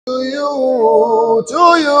To you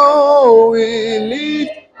we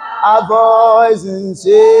lift our voice and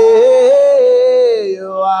say, you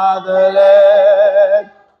are the Lamb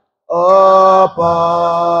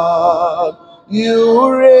upon. You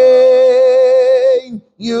reign,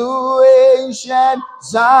 you ancient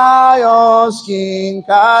Zion's King,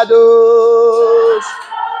 Kadosh,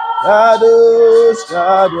 Kadosh,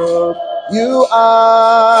 Kadosh. You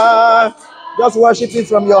are. Just worshiping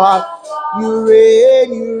from your heart. You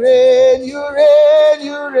reign, you reign, you reign,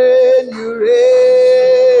 you reign, you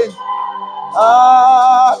reign.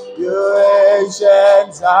 Ah, you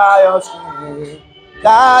ancient Zion's King,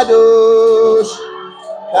 Kadosh,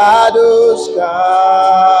 Kadosh,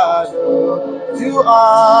 Kadosh. You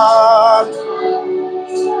are.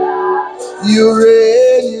 You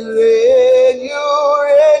reign, you reign, you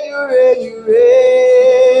reign, you reign, you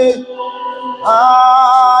reign.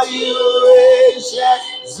 Ah, you ancient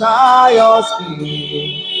Zion's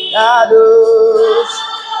King, Kadosh,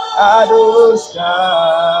 Kadosh,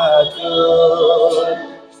 Kadosh.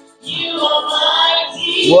 You are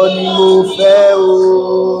mighty. Wọ́n ní mo fẹ́ o,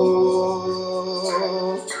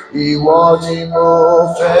 ìwọ ni mo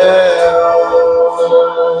fẹ́ o.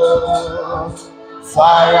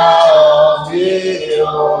 Farao mi o,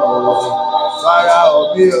 Farao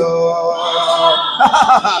mi o.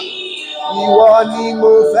 Ìwọ ni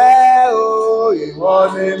mo fẹ́ o, ìwọ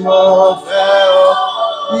ni mo fẹ́ o.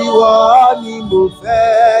 Ìwọ ni mo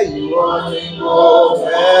fẹ́, ìwọ ni mo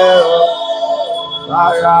fẹ́ o.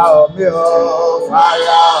 Farao mi o,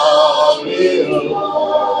 Farao mi o.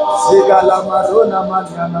 Sigala marona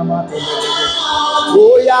maniana matolele.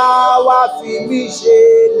 Bóyá wá fi mí ṣe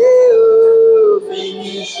lé o, fi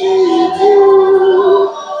mí ṣe lé o.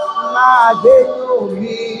 Máa gbénú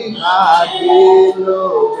mi, máa gbénú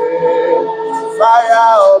mi.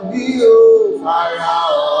 Farao mi o,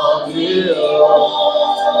 Farao mi o.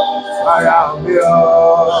 Farao mi o.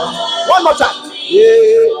 One more time.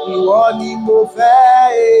 Ìwọ ni mo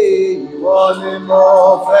fẹ́, ìwọ ni mo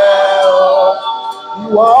fẹ́ o.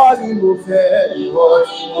 Ìwọ ni mo fẹ́, ìwọ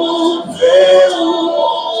ni mo fẹ́ o.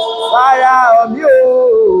 Farao mi o.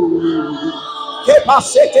 Kepa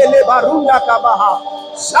setele barunda kabaha.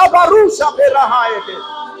 Sabaru saperaha eke.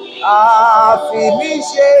 Fi mí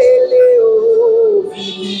ṣe lé o, fi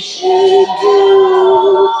mí ṣe lé o.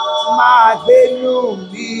 Máa gbénú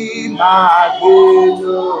mi, máa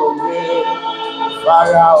gbénú mi.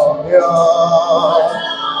 Farao mi o.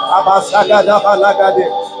 Abasagada balagade.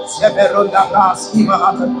 Seberonda kaskima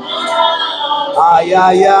hata. Ay,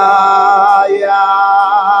 ay, ay,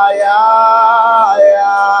 ay, ay,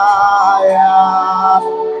 ay, ay.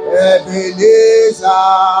 Ebenezer,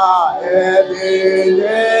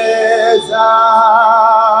 Ebenezer,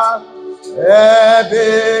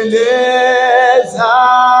 Ebenezer.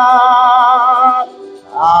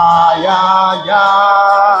 Ay, ay,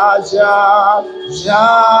 ay, ja, ja,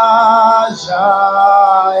 ja,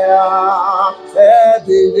 ja.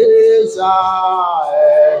 Ebenezer,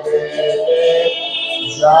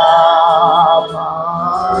 Ebenezer,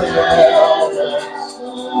 my help.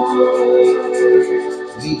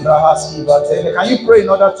 Can you pray in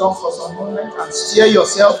other tongues for some moment and steer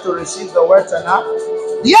yourself to receive the word tonight?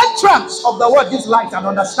 The entrance of the word gives light and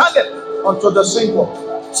understanding unto the simple.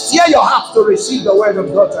 Steer your heart to receive the word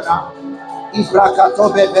of God tonight.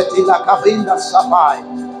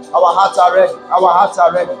 Our hearts are ready. Our hearts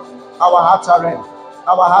are ready. Our hearts are ready.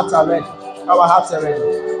 Our hearts are ready. Our hearts are ready.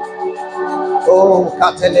 Oh,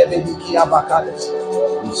 Katelebediki Abakades.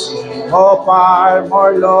 You see more power,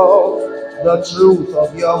 more love, the truth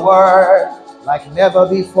of your word, like never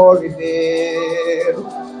before revealed.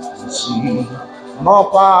 You see more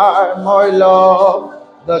power, more love,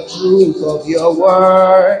 the truth of your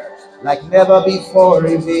word, like never before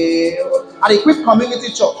revealed. At Equip Community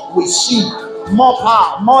Church, we see more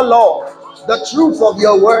power, more love, the truth of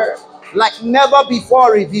your word, like never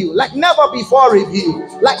before revealed, like never before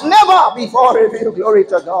revealed, like never before revealed. Glory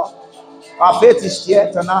to God. Our faith is here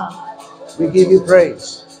tonight. We give you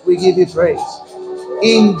praise. We give you praise.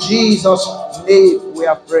 In Jesus' name we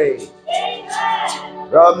are praying.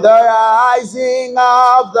 From the rising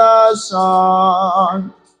of the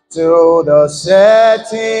sun to the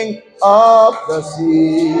setting of the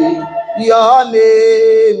sea, your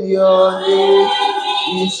name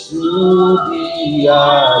is to be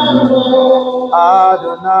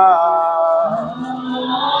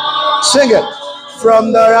Adonai. Sing it.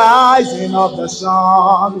 From the rising of the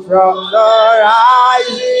sun, from the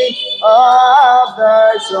rising of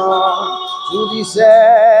the sun to the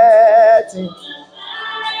setting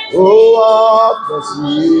of the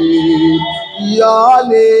sea, your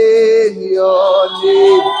name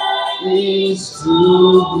is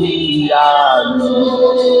to be Adonai.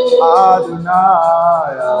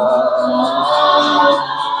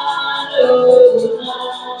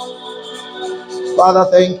 Father,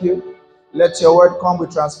 thank you. Let your word come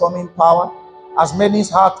with transforming power. As many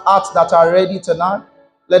hearts that are ready tonight,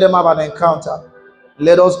 let them have an encounter.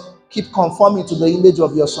 Let us keep conforming to the image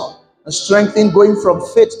of your Son and strengthen going from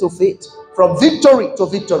faith to faith, from victory to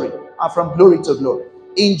victory, and from glory to glory.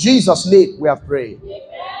 In Jesus' name we have prayed.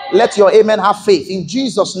 Let your amen have faith. In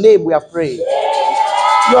Jesus' name we have prayed.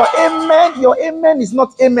 Your amen is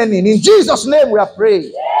not amening. In Jesus' name we have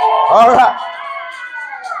prayed. All right.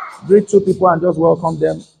 Greet two people and just welcome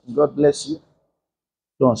them. God bless you.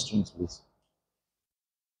 Go on strings, please.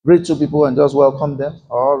 Greet two people and just welcome them.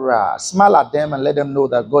 All right. Smile at them and let them know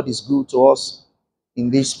that God is good to us in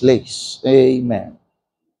this place. Amen.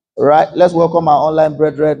 All right. Let's welcome our online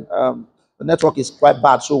brethren. The network is quite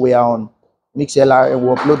bad, so we are on MixLR and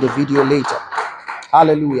we'll upload the video later.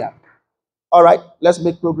 Hallelujah. All right. Let's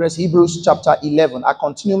make progress. Hebrews chapter 11. I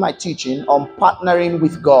continue my teaching on partnering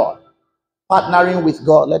with God. Partnering with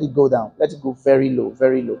God. Let it go down. Let it go very low,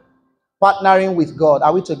 very low. Partnering with God.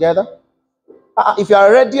 Are we together? If you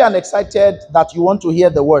are ready and excited that you want to hear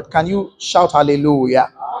the word, can you shout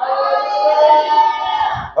hallelujah?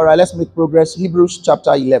 All right, let's make progress. Hebrews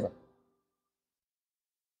chapter 11.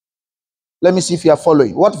 Let me see if you are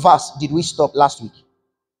following. What verse did we stop last week?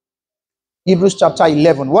 Hebrews chapter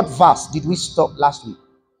 11. What verse did we stop last week?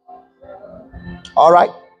 All right.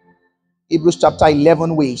 Hebrews chapter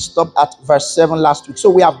 11, we stopped at verse 7 last week. So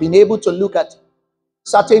we have been able to look at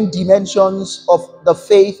certain dimensions of the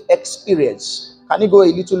faith experience. Can you go a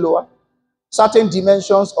little lower? Certain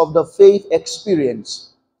dimensions of the faith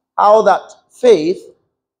experience. How that faith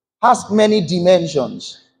has many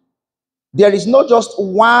dimensions. There is not just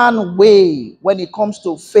one way when it comes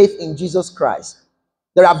to faith in Jesus Christ.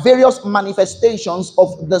 There are various manifestations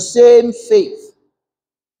of the same faith.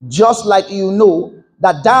 Just like you know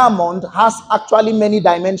that diamond has actually many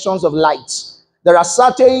dimensions of light. There are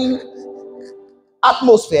certain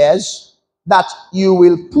atmospheres that you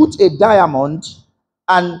will put a diamond,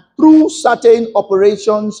 and through certain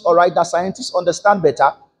operations, all right, that scientists understand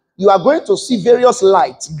better, you are going to see various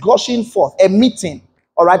lights gushing forth, emitting,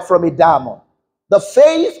 all right, from a diamond. The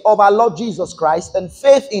faith of our Lord Jesus Christ and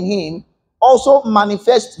faith in him also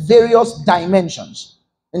manifests various dimensions.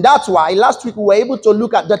 And that's why last week we were able to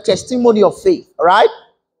look at the testimony of faith, all right?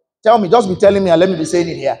 Tell me, just be telling me and let me be saying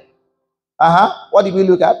it here. What did we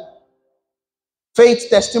look at? Faith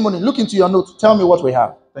testimony. Look into your notes. Tell me what we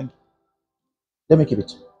have. Thank you. Let me keep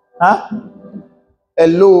it.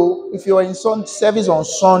 Hello. If you are in service on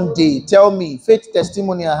Sunday, tell me. Faith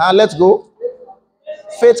testimony. Let's go.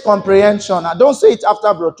 Faith comprehension. Don't say it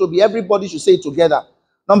after Bro Toby. Everybody should say it together.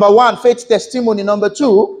 Number 1, faith testimony. Number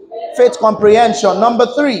 2, faith comprehension. Number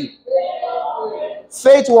 3,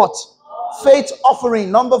 faith what? Faith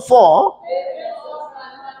offering. Number 4,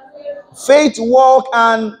 faith walk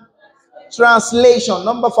and translation.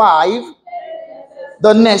 Number 5,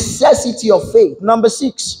 the necessity of faith. Number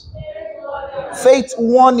 6, faith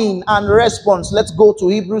warning and response. Let's go to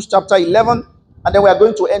Hebrews chapter 11 and then we are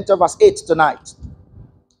going to enter verse 8 tonight.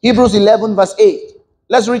 Hebrews 11 verse 8.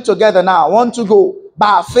 Let's read together now. 1 to go.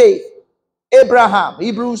 By faith, Abraham.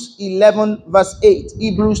 Hebrews 11 verse 8.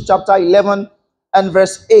 Hebrews chapter 11 and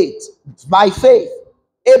verse 8. By faith,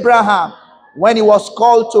 Abraham, when he was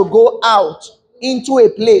called to go out into a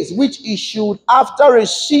place which he should after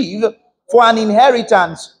receive for an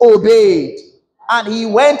inheritance, obeyed. And he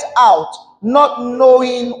went out, not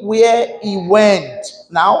knowing where he went.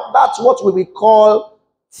 Now, that's what we will call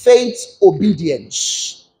faith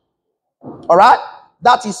obedience. All right?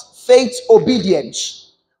 That is faith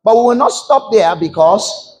obedience. But we will not stop there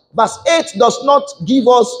because verse 8 does not give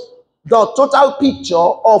us the total picture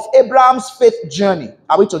of Abraham's faith journey.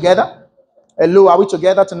 Are we together? Hello, are we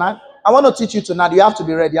together tonight? I want to teach you tonight. You have to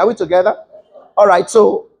be ready. Are we together? All right,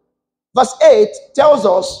 so verse 8 tells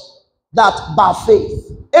us that by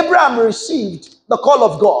faith, Abraham received the call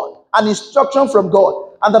of God, an instruction from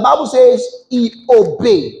God. And the Bible says he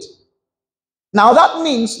obeyed. Now that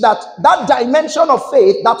means that that dimension of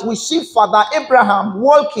faith that we see Father Abraham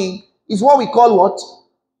walking is what we call what?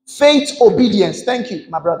 Faith obedience. Thank you,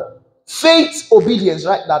 my brother. Faith obedience.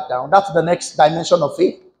 Write that down. That's the next dimension of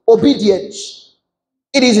faith. Obedience.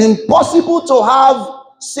 It is impossible to have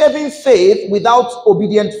saving faith without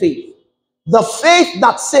obedient faith. The faith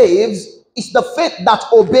that saves is the faith that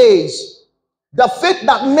obeys. The faith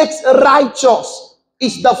that makes righteous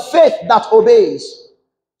is the faith that obeys.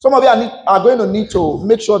 Some of you are going to need to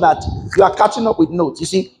make sure that you are catching up with notes. You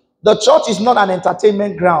see, the church is not an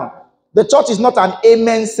entertainment ground. The church is not an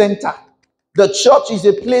amen center. The church is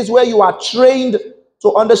a place where you are trained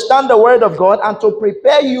to understand the word of God and to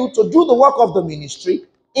prepare you to do the work of the ministry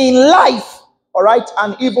in life, all right,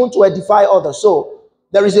 and even to edify others. So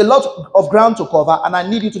there is a lot of ground to cover, and I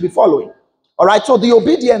need you to be following. All right, so the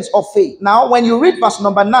obedience of faith. Now, when you read verse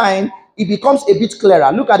number 9, it becomes a bit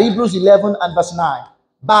clearer. Look at Hebrews 11 and verse 9.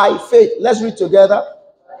 By faith, let's read together.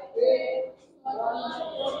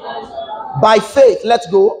 By faith, let's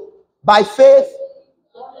go. By faith,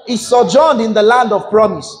 he sojourned in the land of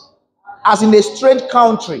promise, as in a strange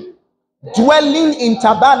country, dwelling in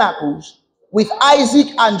tabernacles with Isaac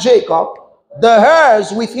and Jacob, the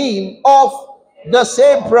heirs with him of the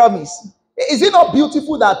same promise. Is it not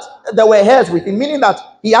beautiful that there were heirs with him, meaning that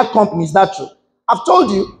he had company? Is that true? I've told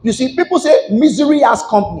you, you see, people say misery has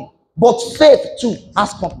company, but faith too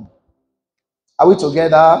has company. Are we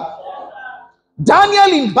together?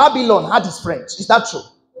 Daniel in Babylon had his friends. Is that true?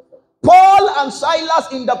 Paul and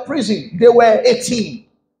Silas in the prison, they were a team.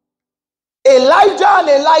 Elijah and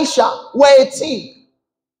Elisha were a team.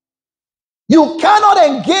 You cannot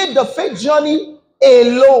engage the faith journey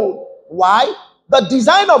alone. Why? The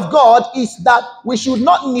design of God is that we should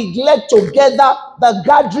not neglect together the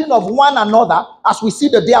gathering of one another as we see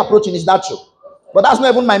the day approaching. Is that true? But that's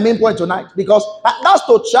not even my main point tonight, because that's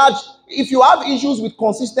to charge. If you have issues with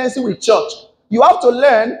consistency with church, you have to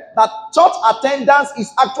learn that church attendance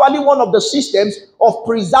is actually one of the systems of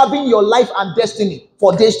preserving your life and destiny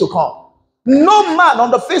for days to come. No man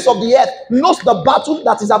on the face of the earth knows the battle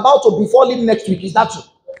that is about to befall him next week. Is that true?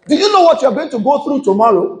 Do you know what you're going to go through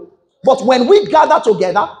tomorrow? But when we gather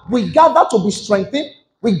together, we gather to be strengthened,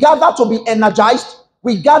 we gather to be energized,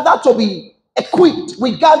 we gather to be equipped,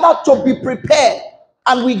 we gather to be prepared,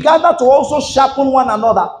 and we gather to also sharpen one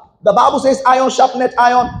another. The Bible says iron sharpeneth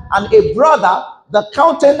iron, and a brother the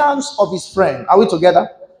countenance of his friend. Are we together?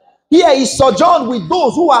 Here he sojourned with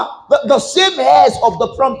those who are the same heirs of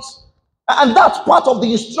the promise. And that's part of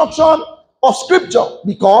the instruction of scripture,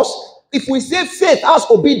 because if we say faith as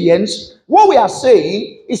obedience, what we are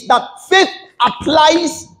saying is that faith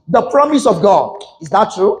applies the promise of God. Is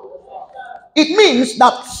that true? It means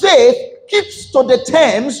that faith keeps to the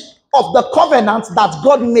terms of the covenant that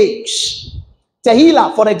God makes.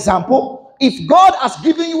 Tehillah, for example, if God has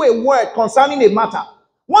given you a word concerning a matter,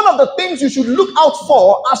 one of the things you should look out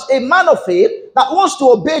for as a man of faith that wants to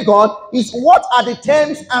obey God is what are the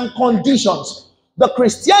terms and conditions. The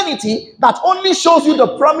Christianity that only shows you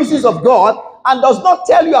the promises of God and does not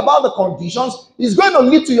tell you about the conditions is going to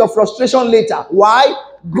lead to your frustration later. Why?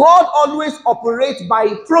 God always operates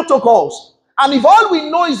by protocols. And if all we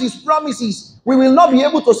know is his promises, we will not be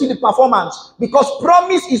able to see the performance, because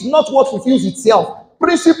promise is not what fulfills itself.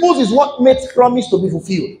 Principles is what makes promise to be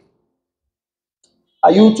fulfilled.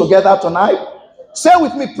 Are you together tonight? Say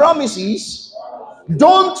with me, promises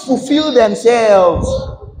don't fulfill themselves.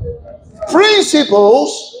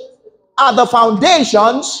 Principles are the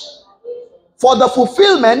foundations for the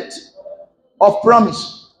fulfillment of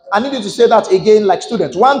promise. I need you to say that again like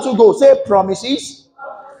students. 1, 2, go. Say promises.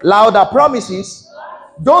 Louder. Promises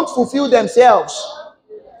don't fulfill themselves.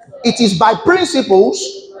 It is by principles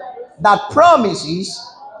that promises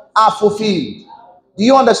are fulfilled. Do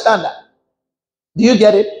you understand that? Do you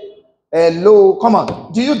get it? Hello, come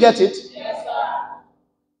on. Do you get it? Yes, sir.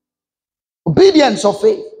 Obedience of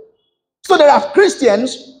faith. So there are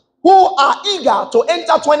Christians who are eager to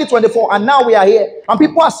enter 2024, and now we are here, and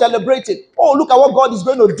people are celebrating. Oh, look at what God is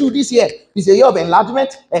going to do this year. It's a year of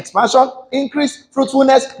enlargement, expansion, increase,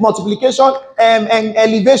 fruitfulness, multiplication, and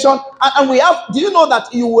elevation. And we have, do you know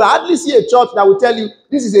that you will hardly see a church that will tell you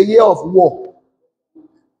this is a year of war?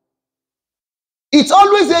 It's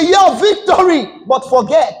always a year of victory, but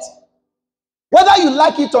forget, whether you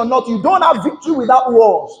like it or not, you don't have victory without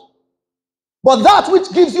wars. But that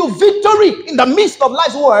which gives you victory in the midst of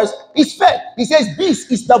life's wars is faith. He says,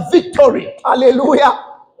 this is the victory. Hallelujah.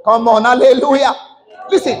 Come on, hallelujah.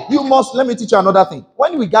 Listen, you must, let me teach you another thing.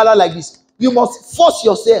 When we gather like this, you must force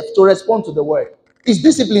yourself to respond to the word. It's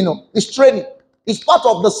discipline, it's training. It's part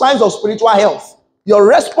of the signs of spiritual health. Your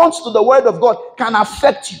response to the word of God can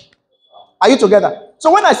affect you. Are you together?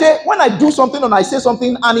 So when I do something and I say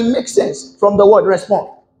something and it makes sense from the word, respond.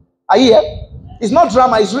 Are you here? It's not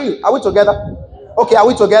drama, it's real. Are we together? Okay, are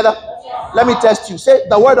we together? Let me test you. Say,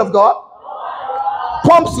 the word of God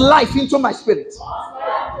pumps life into my spirit.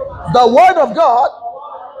 The word of God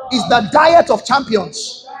is the diet of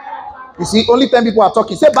champions. You see, only 10 people are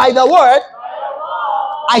talking. Say, by the word,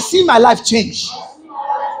 I see my life change.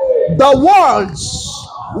 The worlds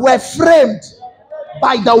were framed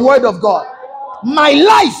by the word of God. My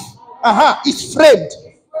life is framed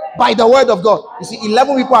By the word of God. You see,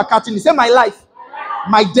 11 people are catching. He said, my life,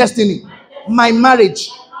 my destiny, my marriage,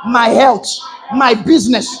 my health, my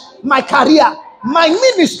business, my career, my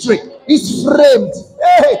ministry is framed.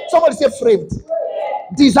 Hey, somebody say framed.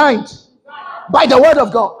 Designed by the word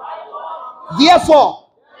of God. Therefore,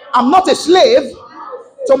 I'm not a slave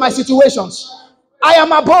to my situations. I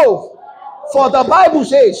am above. For the Bible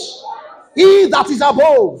says, he that is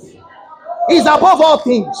above is above all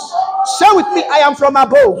things. Say with me, I am from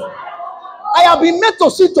above. I have been made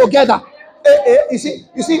to sit together. You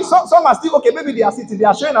see, some are still, okay, maybe they are sitting, they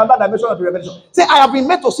are showing another dimension of the revelation. Say, I have been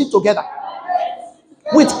made to sit together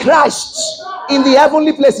with Christ in the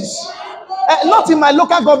heavenly places. Not in my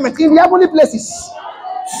local government, in the heavenly places.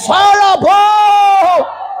 Far above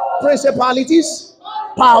principalities,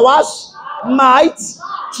 powers, might,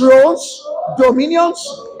 thrones, dominions,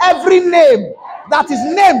 every name that is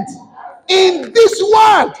named in this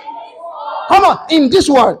world. Come on, in this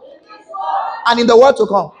world and in the world to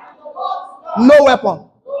come. No weapon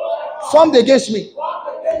formed against me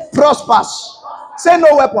prospers. Say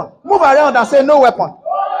no weapon. Move around and say no weapon.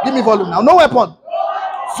 Give me volume now. No weapon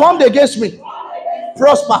formed against me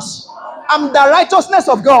prospers. I'm the righteousness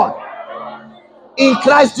of God in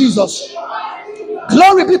Christ Jesus.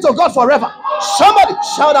 Glory be to God forever. Somebody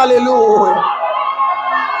shout hallelujah.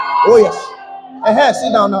 Oh yes.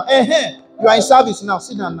 Sit down now. You are in service now.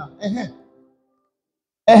 Sit down now.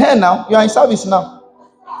 Now you are in service now.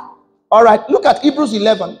 All right. Look at Hebrews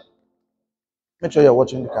 11. Make sure you're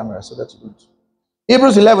watching the camera so that's good.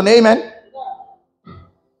 Hebrews 11. Amen.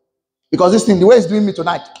 Because this thing, the way it's doing me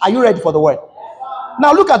tonight. Are you ready for the word?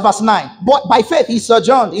 Now look at verse 9. But by faith he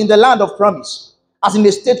sojourned in the land of promise, as in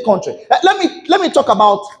a state country. Let me talk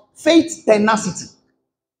about faith tenacity.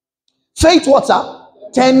 Faith what, sir?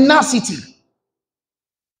 Tenacity.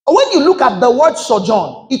 When you look at the word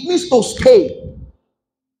sojourn, it means to stay.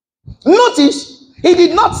 Notice, he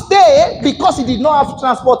did not stay because he did not have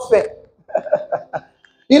transport fare.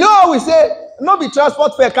 You know how we say, no be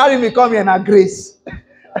transport fare, carry me come here na grace.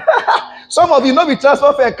 Some of you no be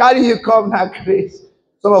transport fare, carry you come na grace.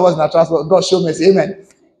 Some of us na transport. God show me, amen.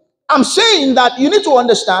 I'm saying that you need to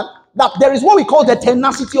understand that there is what we call the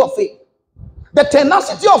tenacity of faith. The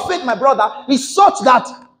tenacity of faith, my brother, is such that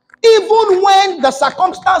even when the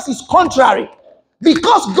circumstance is contrary,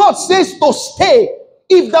 because God says to stay,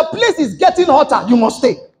 if the place is getting hotter, you must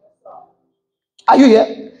stay. Are you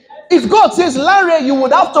here? If God says, Larry, you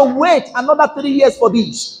would have to wait another 3 years for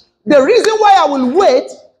this. The reason why I will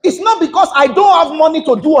wait is not because I don't have money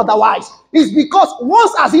to do otherwise. It's because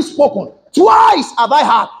once has he spoken, twice have I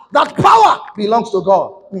heard that power belongs to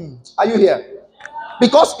God. Are you here?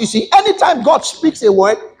 Because you see, anytime God speaks a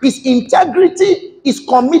word, his integrity is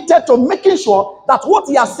committed to making sure that what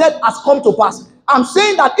he has said has come to pass. I'm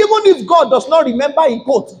saying that even if God does not remember in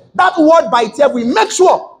quote, that word by itself will make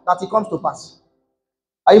sure that it comes to pass.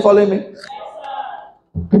 Are you following me?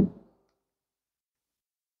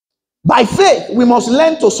 By faith, we must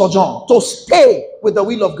learn to sojourn, to stay with the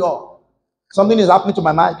will of God. Something is happening to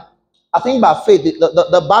my mind. I think by faith,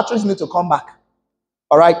 the batteries need to come back.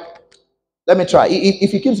 All right? Let me try.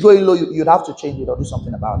 If it keeps going low, you'd have to change it or do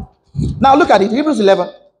something about it. Now look at it. Hebrews 11.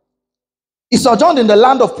 He sojourned in the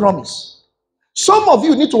land of promise. Some of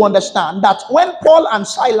you need to understand that when Paul and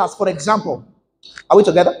Silas, for example, are we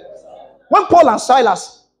together? When Paul and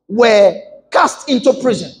Silas were cast into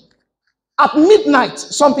prison, at midnight,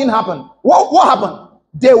 something happened. What happened?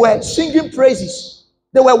 They were singing praises.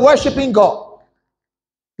 They were worshiping God.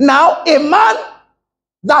 Now, a man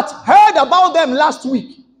that heard about them last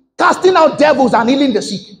week, casting out devils and healing the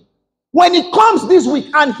sick, when he comes this week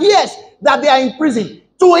and hears that they are in prison,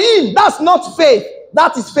 to him, that's not faith.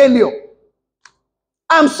 That is failure.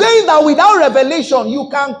 I'm saying that without revelation, you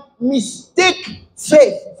can mistake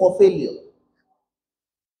faith for failure.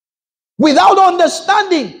 Without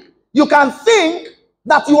understanding, you can think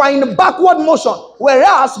that you are in a backward motion,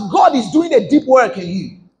 whereas God is doing a deep work in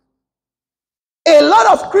you. A lot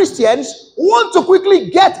of Christians want to quickly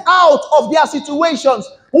get out of their situations,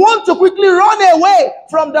 want to quickly run away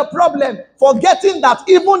from the problem, forgetting that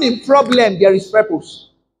even in problem, there is purpose.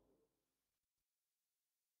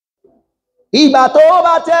 Ìgbà tó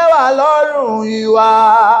bá tẹ́ wá lọ́rùn,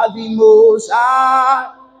 ìwà the most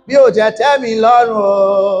high, bí ó jẹ́ tẹ́ mi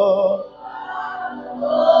lọ́rùn.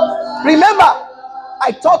 Remember,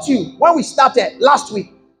 I taught you when we started last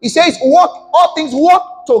week. He says, all things work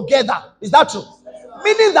together. Is that true?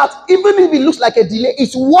 Meaning that even if it looks like a delay,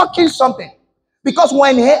 it's working something. Because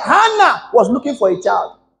when Hannah was looking for a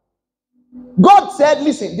child, God said,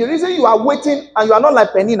 listen, the reason you are waiting and you are not like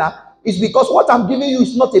Penina is because what I'm giving you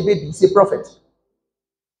is not a baby, it's a prophet.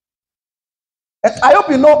 I hope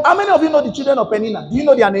you know. How many of you know the children of Penina? Do you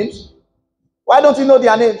know their names? Why don't you know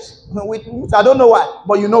their names? I don't know why,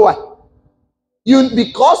 but you know why.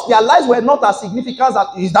 Because their lives were not as significant as,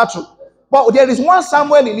 is that true? But there is one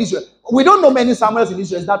Samuel in Israel. We don't know many Samuels in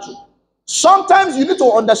Israel, is that true? Sometimes you need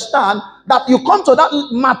to understand that you come to that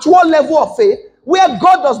mature level of faith where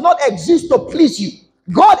God does not exist to please you.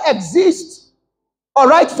 God exists, all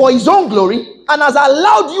right, for his own glory, and has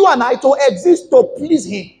allowed you and I to exist to please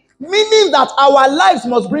him. Meaning that our lives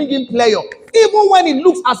must bring him pleasure. Even when it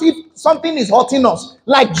looks as if something is hurting us.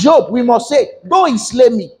 Like Job, we must say, though he slay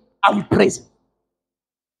me, I will praise him.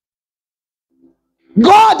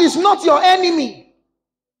 God is not your enemy.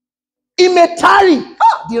 He may tarry.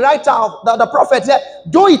 The writer of the prophet said,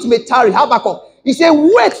 though it may tarry, Habakkuk, he said,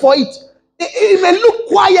 wait for it. It may look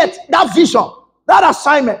quiet, that vision, that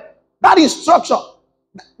assignment, that instruction,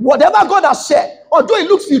 whatever God has said, although it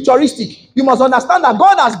looks futuristic, you must understand that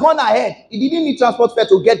God has gone ahead. He didn't need transport fare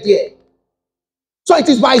to get there. So it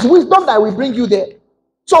is by his wisdom that will bring you there.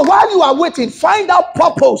 So while you are waiting, find out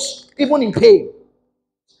purpose, even in pain.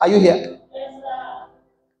 Are you here?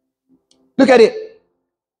 Look at it.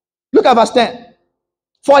 Look at verse 10.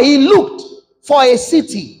 For he looked for a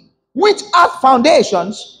city which hath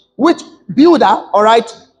foundations, which builder, all right,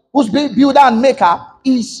 whose builder and maker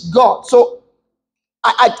is God. So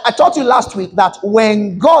I taught you last week that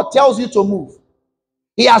when God tells you to move,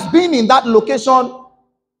 he has been in that location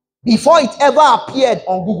before it ever appeared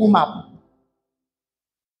on Google Map.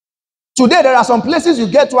 Today, there are some places you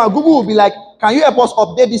get to and Google will be like, can you help us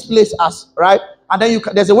update this place as, right? And then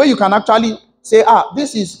there's a way you can actually say,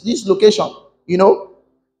 this is this location, you know.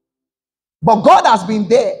 But God has been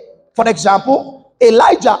there. For example,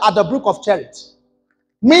 Elijah at the brook of Cherith.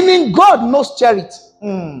 Meaning God knows Cherith.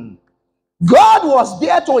 God was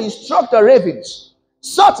there to instruct the ravens,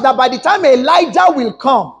 such that by the time Elijah will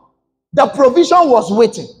come, the provision was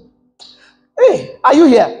waiting. Hey, are you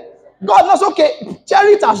here? God knows, okay,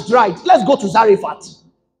 Cherith has dried. Let's go to Zarephath.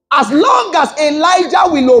 As long as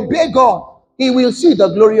Elijah will obey God, he will see the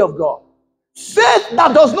glory of God. Faith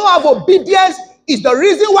that does not have obedience is the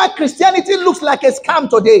reason why Christianity looks like a scam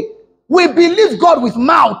today. We believe God with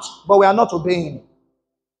mouth, but we are not obeying him.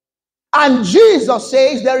 And Jesus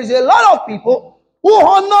says there is a lot of people who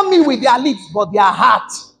honor me with their lips, but their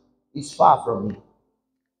heart is far from me.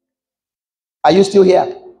 Are you still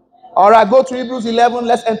here? All right, go to Hebrews 11.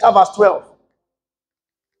 Let's enter verse 12.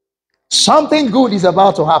 Something good is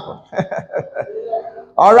about to happen.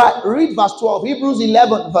 All right, read verse 12. Hebrews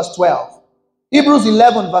 11, verse 12. Hebrews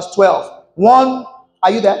 11, verse 12. 1,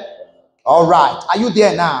 are you there? All right, are you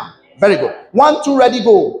there now? Very good. 1, 2, ready,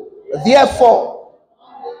 go. Therefore,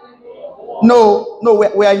 no,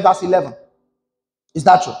 we are in verse 11. Is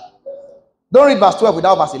that true? Don't read verse 12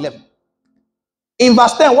 without verse 11. In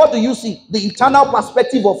verse 10, what do you see? The eternal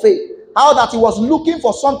perspective of faith. How that he was looking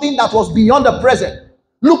for something that was beyond the present.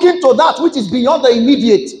 Looking to that which is beyond the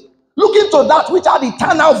immediate. Looking to that which had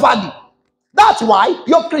eternal value. That's why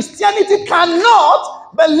your Christianity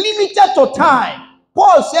cannot be limited to time.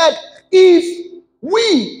 Paul said, if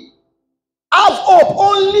we have hope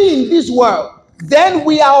only in this world, then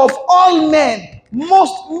we are of all men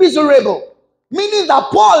most miserable. Meaning that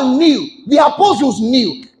Paul knew, the apostles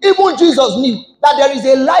knew, even Jesus knew that there is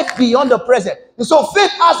a life beyond the present. And so faith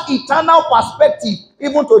has eternal perspective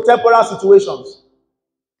even to temporal situations.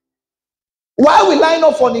 Why will I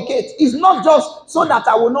not fornicate? It's not just so that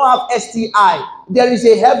I will not have STI. There is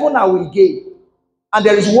a heaven I will gain. And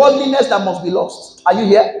there is worldliness that must be lost. Are you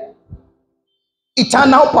here?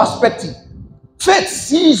 Eternal perspective. Faith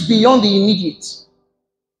sees beyond the immediate.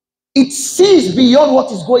 It sees beyond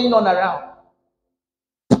what is going on around.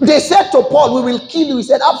 They said to Paul, we will kill you. He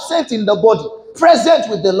said, absent in the body, present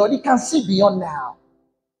with the Lord. He can see beyond now.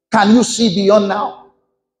 Can you see beyond now?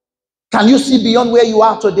 Can you see beyond where you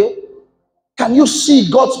are today? Can you see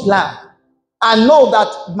God's plan? And know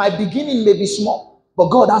that my beginning may be small, but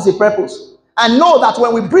God has a purpose. And know that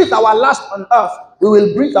when we breathe our last on earth, we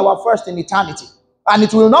will breathe our first in eternity. And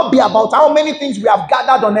it will not be about how many things we have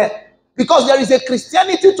gathered on earth. Because there is a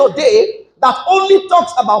Christianity today that only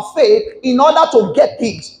talks about faith in order to get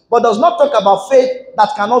things, but does not talk about faith that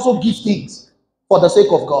can also give things for the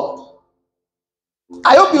sake of God.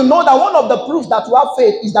 I hope you know that one of the proofs that you have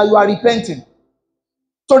faith is that you are repenting.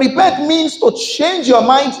 To repent means to change your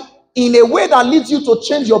mind in a way that leads you to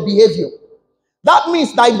change your behavior. That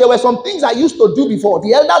means that if there were some things I used to do before,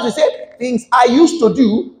 the elders will say, things I used to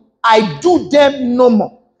do, I do them no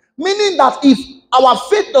more. Meaning that if our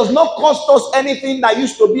faith does not cost us anything that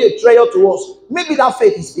used to be a treasure to us, maybe that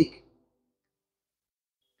faith is fake.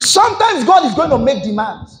 Sometimes God is going to make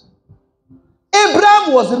demands.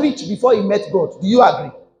 Abraham was rich before he met God. Do you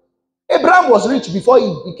agree? Abraham was rich before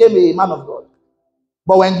he became a man of God.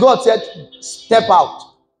 But when God said, step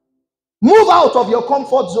out, move out of your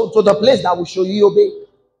comfort zone to the place that will show you obey.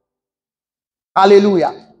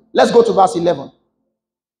 Hallelujah. Let's go to verse 11.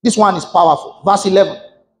 This one is powerful. Verse 11.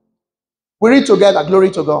 We read together. Glory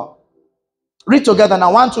to God. Read together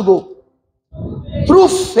now. 1 to go. Through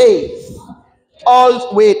faith.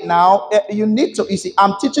 Wait now. You need to, you see,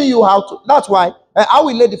 I'm teaching you how to. That's why I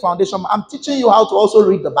will lay the foundation. I'm teaching you how to also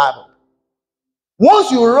read the Bible.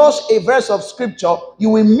 Once you rush a verse of scripture, you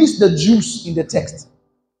will miss the juice in the text.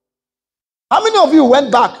 How many of you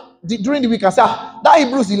went back during the week and said, that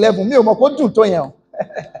Hebrews 11,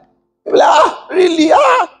 really?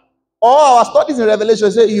 Oh, our studies in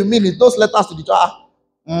Revelation say, you mean it? Those letters to the church.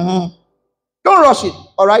 Don't rush it,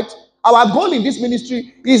 all right? Our goal in this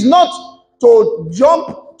ministry is not to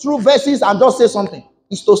jump through verses and just say something.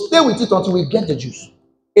 It's to stay with it until we get the juice.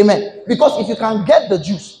 Amen. Because if you can get the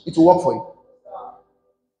juice, it will work for you.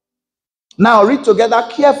 Now read together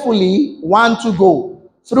carefully. 1 to go.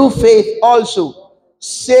 Through faith also,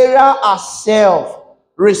 Sarah herself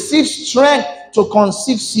received strength to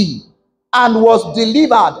conceive seed and was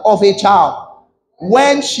delivered of a child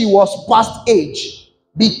when she was past age,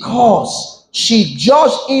 because she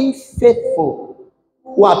judged him faithful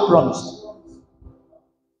who had promised.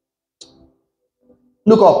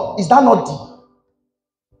 Look up. Is that not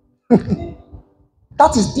deep?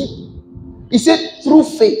 That is deep. He said through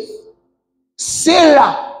faith,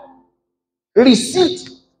 Sarah received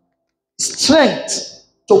strength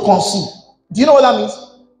to conceive. Do you know what that means?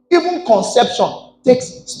 Even conception takes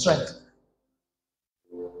strength.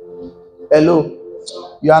 Hello.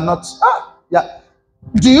 You are not. Yeah.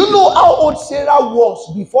 Do you know how old Sarah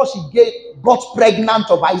was before she got pregnant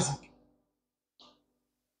of Isaac?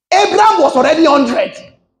 Abraham was already 100.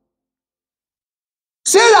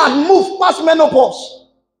 Sarah had moved past menopause.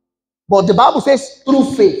 But the Bible says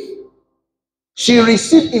through faith, she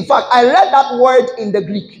received. In fact, I read that word in the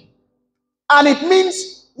Greek. And it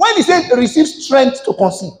means, when he said receive strength to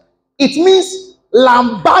conceive, it means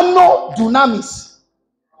lambano dunamis.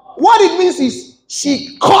 What it means is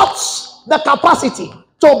she cuts the capacity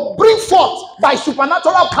to bring forth by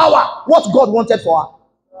supernatural power what God wanted for her.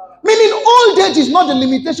 Meaning old age is not the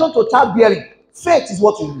limitation to childbearing. Faith is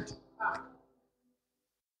what you need.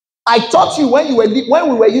 I taught you when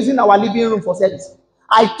we were using our living room for service.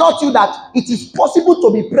 I taught you that it is possible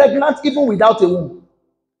to be pregnant even without a womb.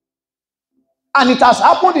 And it has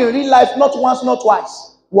happened in real life, not once, not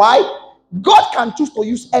twice. Why? God can choose to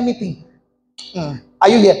use anything. Are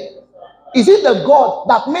you here? Is it the God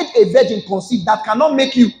that made a virgin conceive that cannot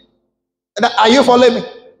make you? Are you following me?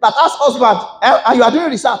 That as husband, and you are doing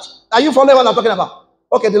research. Are you following what I'm talking about?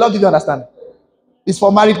 Okay, the Lord give you understanding. It's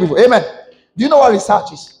for married people. Amen. Do you know what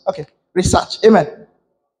research is? Okay, research. Amen.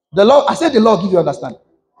 The Lord, I said the Lord give you understanding.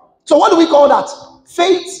 So what do we call that?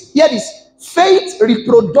 Faith. Here is faith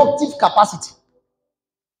reproductive capacity.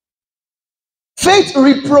 Faith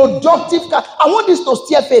reproductive capacity. I want this to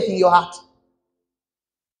stir faith in your heart.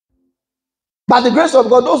 By the grace of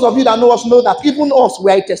God, those of you that know us know that even us,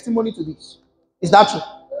 we are a testimony to this. Is that true?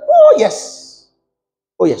 Oh, yes.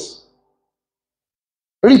 Oh, yes.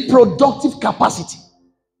 Reproductive capacity.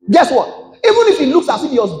 Guess what? Even if it looks as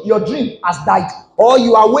if your dream has died or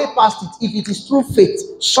you are way past it, if it is through faith,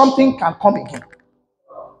 something can come again.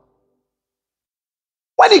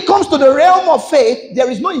 When it comes to the realm of faith, there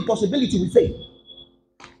is no impossibility with faith.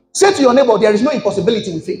 Say to your neighbor, there is no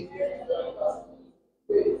impossibility with faith.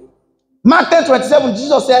 Mark 10:27,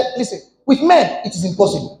 Jesus said, listen, with men, it is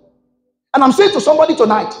impossible. And I'm saying to somebody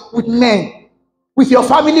tonight, with men, with your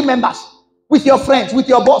family members, with your friends, with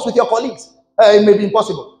your boss, with your colleagues, it may be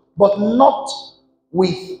impossible, but not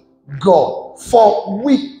with God. For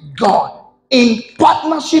with God, in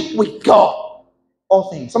partnership with God,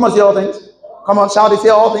 all things. Someone say all things. Come on, shout it, say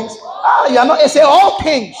all things. You are not, say all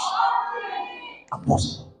things are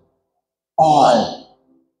possible. All.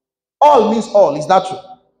 All means all. Is that true?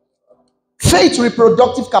 Faith,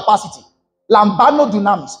 reproductive capacity, lambano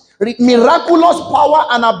dunamis, miraculous power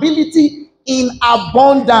and ability in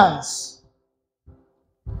abundance.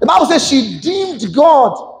 The Bible says she deemed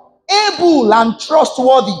God able and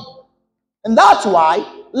trustworthy. And that's why,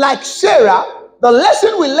 like Sarah, the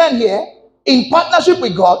lesson we learn here in partnership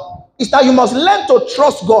with God is that you must learn to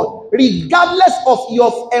trust God regardless of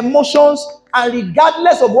your emotions and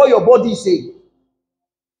regardless of what your body is saying.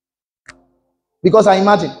 Because I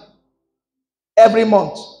imagine every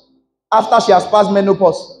month after she has passed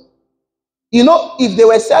menopause, you know, if they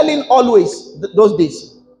were selling always those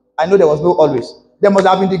days, I know there was no always. There must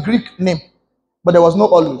have been the Greek name, but there was no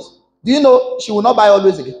always. Do you know she will not buy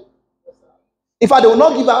always again? In fact, they will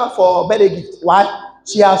not give her for birthday gift. Why?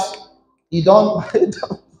 She has, you don't.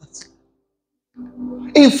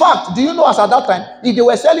 In fact, do you know as at that time, if they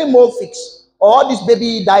were selling more fix or all these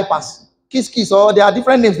baby diapers, kiss, or there are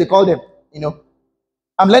different names they call them, you know.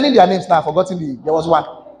 I'm learning their names now, I've forgotten there was one.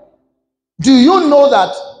 Do you know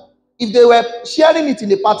that if they were sharing it in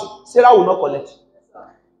the party, Sarah will not collect?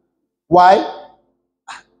 Why?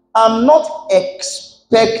 I'm not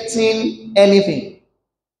expecting anything.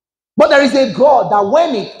 But there is a God that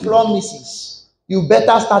when He promises, you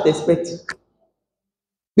better start expecting.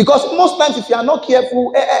 Because most times, if you are not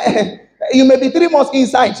careful, you may be 3 months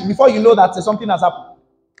inside before you know that something has happened.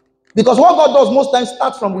 Because what God does most times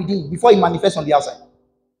starts from within before He manifests on the outside.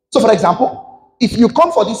 So, for example, if you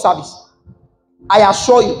come for this service, I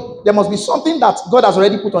assure you, there must be something that God has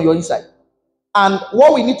already put on your inside. And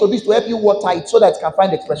what we need to do is to help you water it so that it can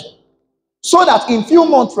find expression. So that in few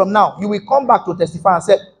months from now, you will come back to testify and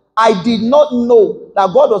say, I did not know that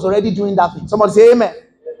God was already doing that thing. Somebody say amen.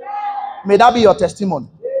 May that be your testimony.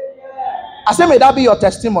 I say, may that be your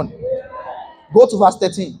testimony. Go to verse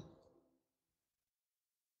 13.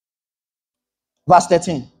 Verse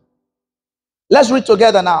 13. Let's read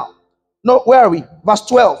together now. No, where are we? Verse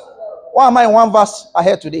 12. Why am I in one verse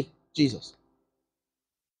ahead today? Jesus.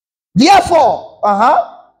 Therefore,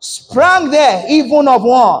 sprang there even of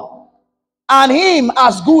one, and him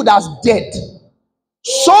as good as dead.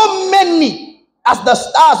 So many as the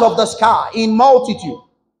stars of the sky in multitude,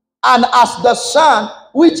 and as the sun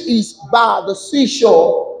which is by the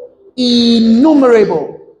seashore,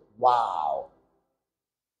 innumerable. Wow.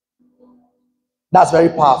 That's very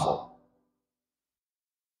powerful.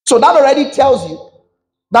 So that already tells you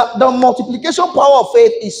that the multiplication power of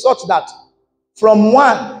faith is such that from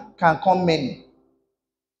one can come many.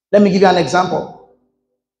 Let me give you an example.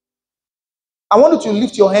 I want you to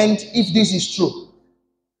lift your hand if this is true.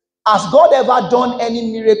 Has God ever done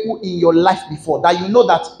any miracle in your life before that you know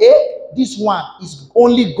that, this one is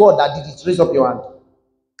only God that did it? Raise up your hand.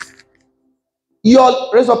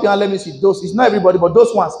 Raise up your hand. Let me see. Those, it's not everybody, but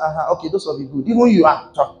those ones. Okay, those will be good. Even you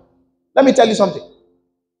are. Let me tell you something.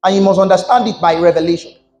 And you must understand it by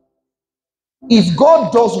revelation. If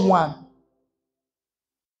God does one,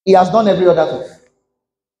 He has done every other thing.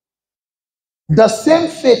 The same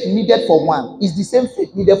faith needed for one is the same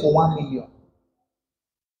faith needed for 1 million.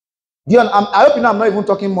 I hope you know I'm not even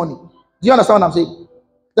talking money. Do you understand what I'm saying?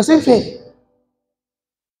 The same faith.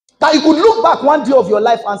 That you could look back one day of your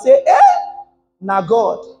life and say, now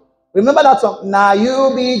God. Remember that song? Now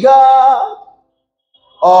you be God,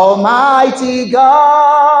 Almighty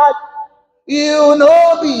God. You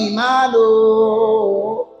know be man,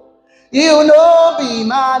 oh. You know be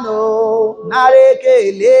man, oh.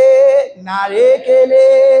 Narekele,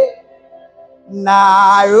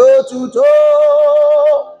 narotuto.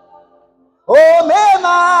 Oh,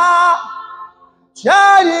 mema,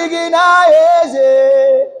 charigina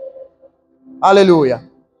eze. Hallelujah.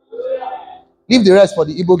 Leave the rest for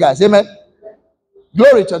the Igbo guys. Amen.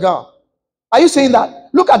 Glory to God. Are you saying that?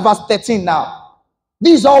 Look at verse 13 now.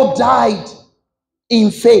 These all died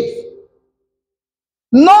in faith,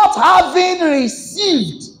 not having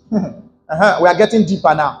received. We are getting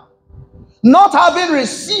deeper now. Not having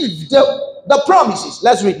received the promises.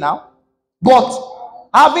 Let's read now. But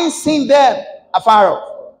having seen them afar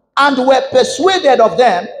off, and were persuaded of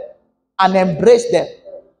them, and embraced them,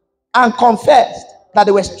 and confessed that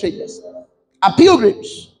they were strangers and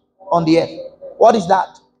pilgrims on the earth. What is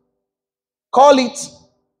that? Call it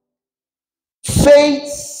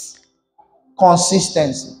faith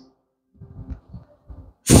consistency.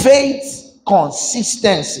 Faith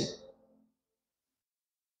consistency.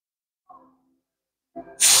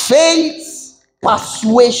 Faith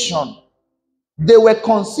persuasion. They were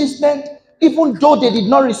consistent even though they did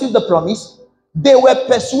not receive the promise. They were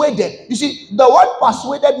persuaded. You see, the word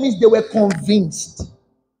persuaded means they were convinced.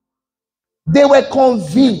 They were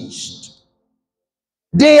convinced.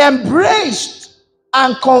 They embraced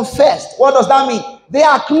and confessed. What does that mean? They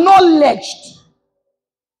acknowledged.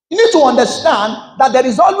 You need to understand that there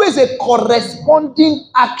is always a corresponding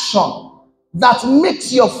action that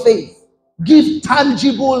makes your faith give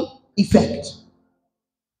tangible effect.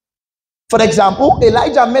 For example,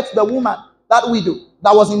 Elijah met the woman, that widow,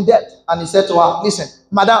 that was in debt, and he said to her, listen,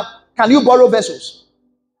 madam, can you borrow vessels?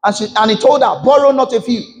 And he told her, borrow not a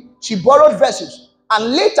few. She borrowed vessels.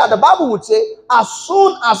 And later the Bible would say, as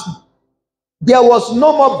soon as there was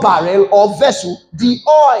no more barrel or vessel, the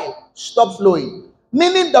oil stopped flowing.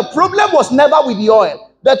 Meaning the problem was never with the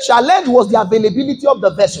oil. The challenge was the availability of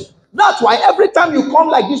the vessel. That's why every time you come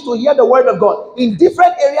like this to hear the word of God, in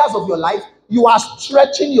different areas of your life, you are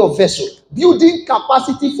stretching your vessel, building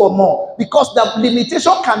capacity for more, because the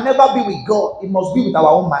limitation can never be with God. It must be with our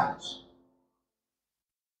own minds.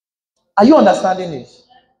 Are you understanding this?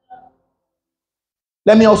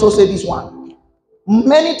 Let me also say this one.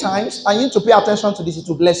 Many times, I need to pay attention to this, it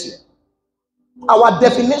will bless you. Our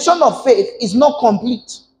definition of faith is not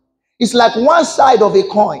complete. It's like one side of a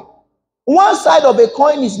coin. One side of a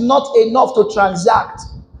coin is not enough to transact.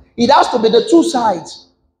 It has to be the two sides.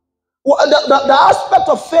 The aspect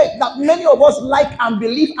of faith that many of us like and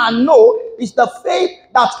believe and know is the faith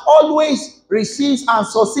that always receives and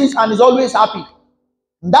succeeds and is always happy.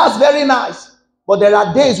 That's very nice. But there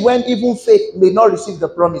are days when even faith may not receive the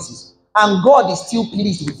promises, and God is still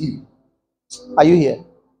pleased with you. Are you here?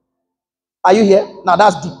 Are you here? Now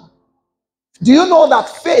that's deep. Do you know that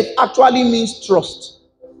faith actually means trust?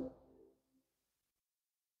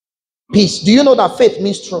 Peace. Do you know that faith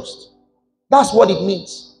means trust? That's what it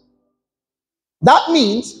means. That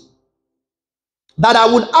means that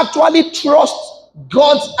I would actually trust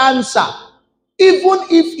God's answer, even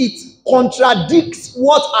if it contradicts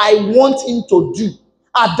what I want him to do.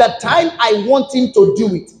 At the time I want him to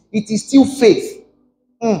do it, it is still faith.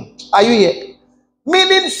 Are you here?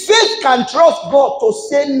 Meaning faith can trust God to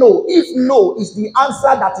say no, if no is the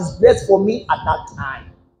answer that is best for me at that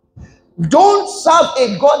time. Don't serve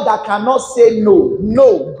a God that cannot say no.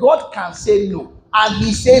 No, God can say no, and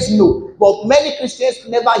he says no. But many Christians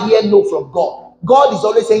never hear no from God. God is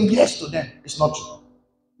always saying yes to them. It's not true.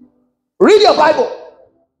 Read your Bible.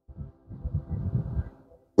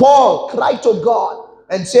 Paul cried to God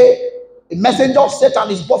and said, a messenger of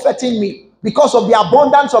Satan is buffeting me because of the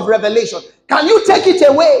abundance of revelation. Can you take it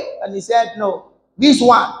away? And he said, no. This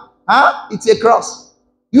one, it's a cross.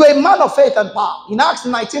 You are a man of faith and power. In Acts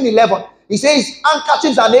 19:11, he says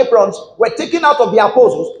handkerchiefs and aprons were taken out of the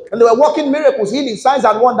apostles, and they were working miracles, healing, signs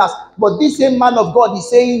and wonders. But this same man of God is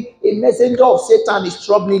saying, a messenger of Satan is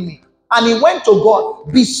troubling me. And he went to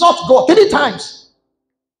God, besought God 3 times.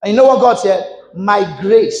 And you know what God said? My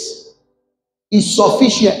grace is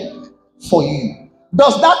sufficient for you.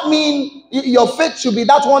 Does that mean your faith should be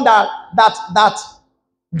that one that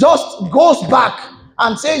just goes back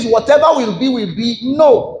and says whatever will be will be?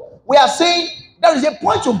 No. We are saying there is a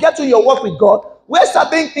point to get to your work with God where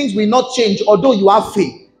certain things will not change although you have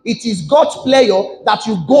faith. It is God's pleasure that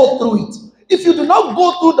you go through it. If you do not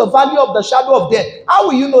go through the valley of the shadow of death, how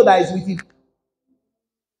will you know that it's with you?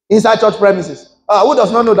 Inside church premises. Who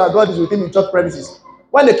does not know that God is with him in church premises?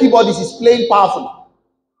 When the keyboardist is playing powerfully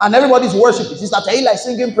and everybody's worshiping, Sister Taylor is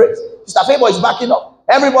singing praise, Sister Favor is backing up,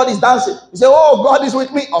 everybody's dancing. You say, oh, God is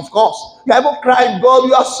with me. Of course. You are even crying, God,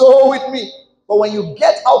 you are so with me. But when you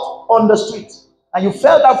get out on the street and you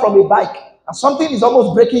fell down from a bike and something is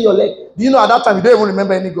almost breaking your leg, do you know at that time you don't even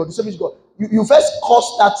remember any God? You say, which God? You first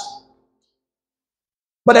caused that.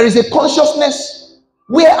 But there is a consciousness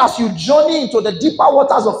where as you journey into the deeper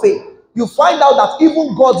waters of faith, you find out that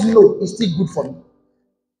even God's no is still good for me.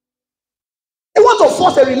 You want to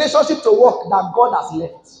force a relationship to work that God has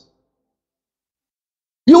left.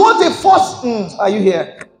 You want to force, are you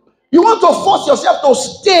here? You want to force yourself to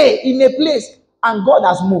stay in a place and God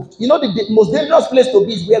has moved. You know the most dangerous place to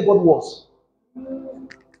be is where God was.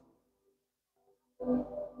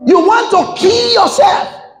 You want to kill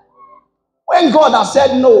yourself. When God has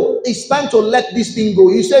said no, it's time to let this thing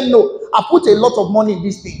go. You say no, I put a lot of money in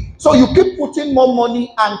this thing. So you keep putting more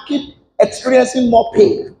money and keep experiencing more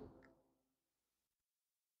pain.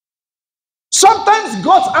 Sometimes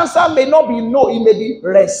God's answer may not be no, it may be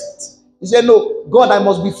rest. You say no, God, I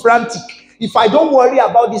must be frantic. If I don't worry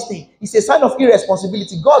about this thing, it's a sign of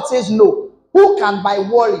irresponsibility. God says no. Who can by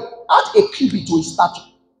worry add a cubit to his stature?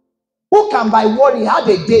 Who can by worry add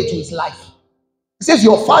a day to his life? He says,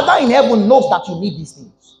 your Father in heaven knows that you need these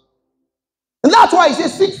things. And that's why he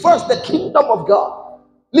says, seek first the kingdom of God.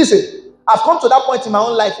 Listen, I've come to that point in my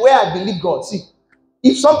own life where I believe God. See,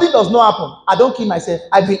 if something does not happen, I don't kill myself.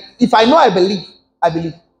 If I know I believe, I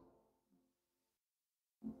believe.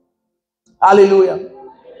 Hallelujah.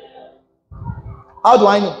 How do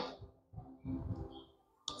I know?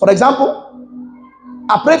 For example,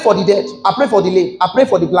 I pray for the dead. I pray for the lame. I pray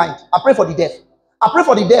for the blind. I pray for the deaf. I pray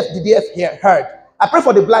for the deaf heard. I pray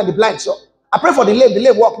for the blind saw. I pray for the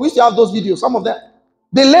lame walk. We used to have those videos, some of them.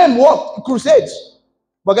 The lame walk, crusades.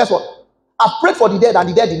 But guess what? I prayed for the dead and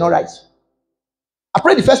the dead did not rise. I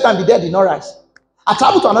prayed the first time, the dead did not rise. I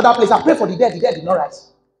traveled to another place, I prayed for the dead did not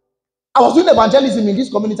rise. I was doing evangelism in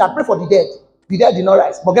this community, I prayed for the dead did not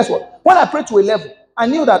rise. But guess what? When I prayed to a level, I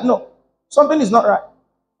knew that no, something is not right.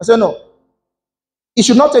 I said no. It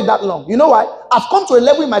should not take that long. You know why? I've come to a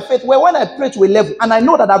level in my faith where when I pray to a level and I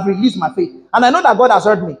know that I've released my faith and I know that God has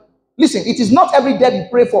heard me. Listen, it is not every dead we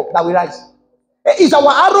pray for that we rise. It's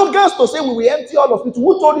our arrogance to say we will empty all hospital.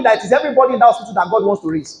 Who told you that it is everybody in that hospital that God wants to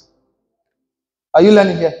raise? Are you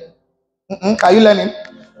learning here? Are you learning?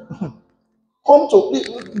 Come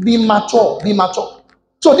to be mature. Be mature.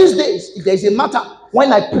 So these days, if there is a matter,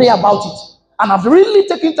 when I pray about it, and I've really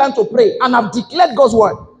taken time to pray, and I've declared God's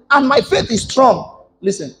word, and my faith is strong,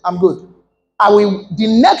 listen, I'm good.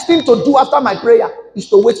 The next thing to do after my prayer is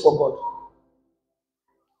to wait for God.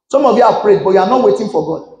 Some of you have prayed, but you are not waiting for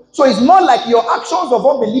God. So it's more like your actions of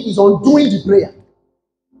unbelief is undoing the prayer.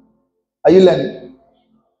 Are you learning?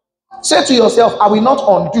 Say to yourself, I will not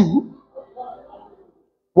undo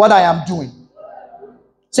what I am doing.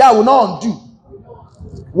 Say, I will not undo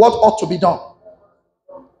what ought to be done.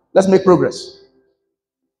 Let's make progress.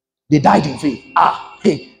 They died in faith.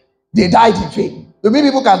 They died in faith. The many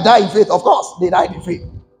people can die in faith. Of course, they died in faith.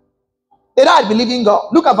 They died believing God.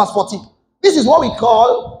 Look at verse 14. This is what we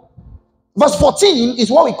call, verse 14 is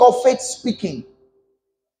what we call faith speaking.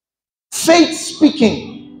 Faith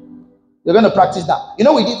speaking. You're going to practice that. You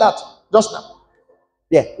know, we did that just now.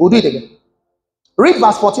 Yeah, we'll do it again. Read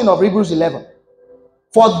verse 14 of Hebrews 11.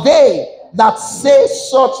 For they that say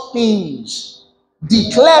such things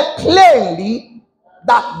declare plainly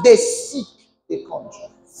that they seek a country.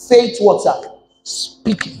 Faith, what's that?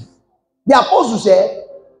 Speaking. The apostle said,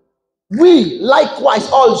 we likewise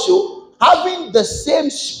also, having the same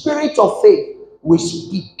spirit of faith, we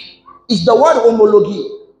speak. It's the word homology.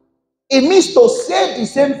 It means to say the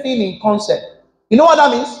same thing in concept. You know what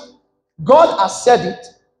that means? God has said it.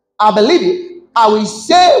 I believe it. I will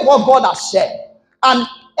say what God has said. And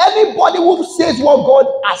anybody who says what God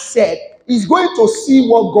has said is going to see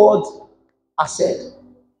what God has said.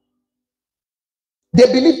 They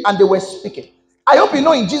believed and they were speaking. I hope you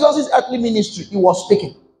know in Jesus' earthly ministry, he was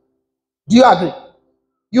speaking. Do you agree?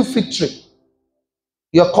 You fig tree,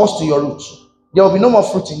 you're cursed to your roots. There will be no more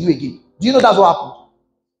fruit in you again. Do you know that's what happened?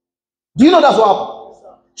 Do you know that's what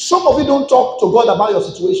happened? Some of you don't talk to God about your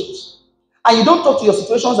situations. And you don't talk to your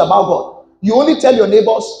situations about God. You only tell your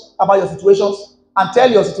neighbors about your situations and tell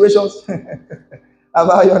your situations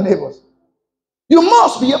about your neighbors. You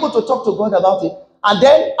must be able to talk to God about it. And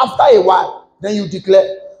then after a while, then you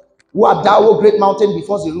declare, who art thou, O great mountain,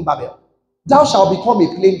 before Zerubbabel? Thou shalt become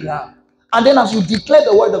a plain ground. And then as you declare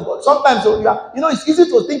the word of God, sometimes it's easy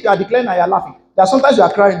to think you are declaring and you are laughing. That sometimes you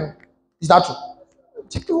are crying. Is that true?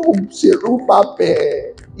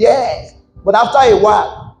 Yes. But after a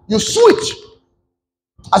while, you switch.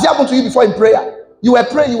 As it happened to you before in prayer, you were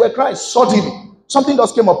praying, you were crying, suddenly something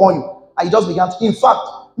just came upon you, and you just began to. In fact,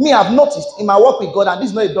 me, I've noticed in my work with God, and this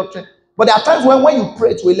is not a doctrine, but there are times when you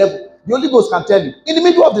pray to a level, the Holy Ghost can tell you, in the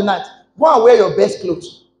middle of the night, go and wear your best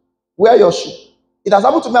clothes, wear your shoe. It has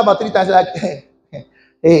happened to me about 3 times, like,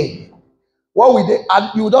 hey, what we did,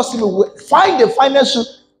 and you will just see me find the finest shoe,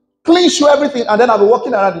 clean shoe, everything, and then I'll be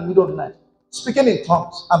walking around in the middle of the night, speaking in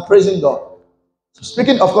tongues and praising God.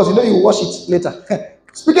 Speaking, of course, you wash it later.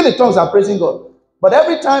 Speaking in tongues and praising God. But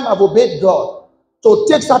every time I've obeyed God to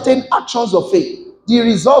take certain actions of faith, the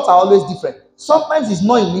results are always different. Sometimes it's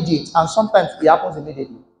not immediate, and sometimes it happens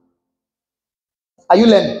immediately. Are you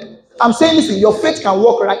learning? I'm saying, listen, your faith can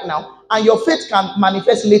work right now, and your faith can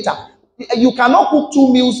manifest later. You cannot cook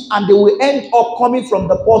 2 meals, and they will end up coming from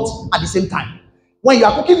the pot at the same time. When you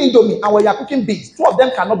are cooking indomie and when you are cooking beans, 2 of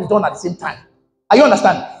them cannot be done at the same time. Are you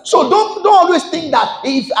understand? So don't always think that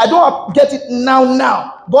if I don't get it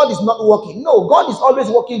now, God is not working. No, God is always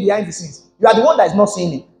working behind the scenes. You are the one that is not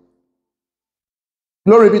seeing it.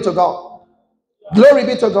 Glory be to God. Glory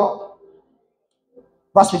be to God.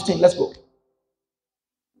 Verse 15, let's go.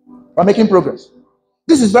 We're making progress.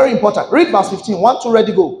 This is very important. Read verse 15. 1, 2,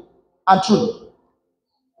 ready, go. And truly.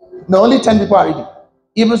 No, only 10 people are reading.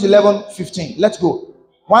 Hebrews 11, 15. Let's go.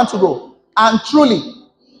 1, 2, go. And truly,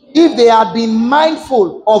 if they had been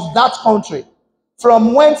mindful of that country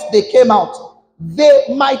from whence they came out, they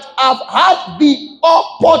might have had the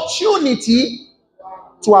opportunity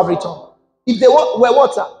to have returned. If they were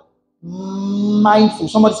what, sir? Mindful.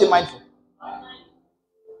 Somebody say mindful.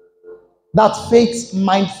 That faith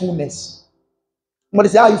mindfulness. Somebody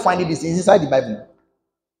say, how you finding this? It's inside the Bible.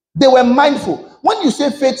 They were mindful. When you say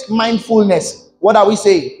faith mindfulness, what are we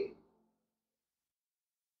saying?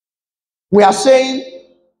 We are saying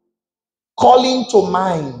calling to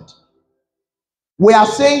mind. We are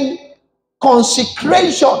saying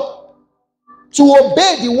consecration to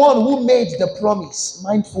obey the one who made the promise.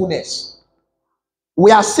 Mindfulness.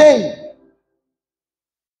 We are saying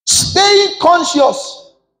staying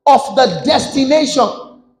conscious of the destination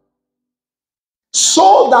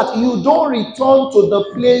so that you don't return to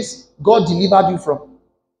the place God delivered you from.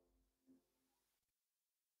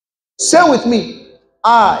 Say with me,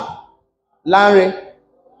 I, Lanre.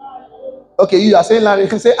 Okay, you are saying Lanre. You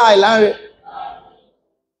can say, I, Lanre.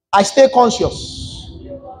 I stay conscious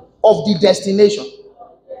of the destination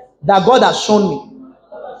that God has shown me.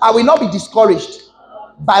 I will not be discouraged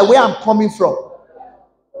by where I'm coming from.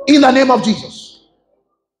 In the name of Jesus.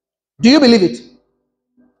 Do you believe it?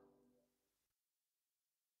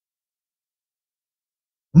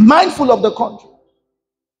 Mindful of the country.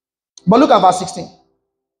 But look at verse 16.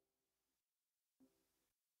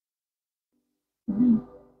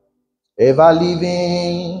 Ever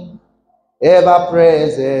living, ever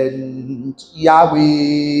present, Yahweh.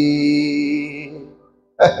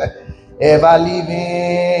 Ever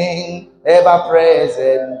living, ever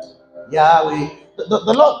present, Yahweh.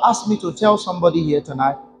 The Lord asked me to tell somebody here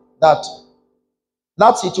tonight that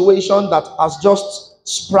situation that has just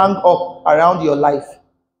sprung up around your life,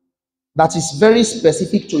 that is very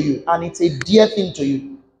specific to you and it's a dear thing to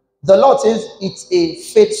you. The Lord says it's a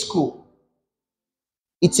faith school.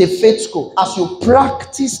 It's a faith school. As you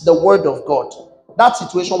practice the word of God, that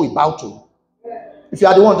situation will bow to you. If you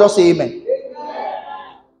are the one, just say amen.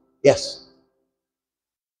 Yes.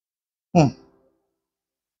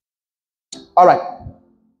 All right.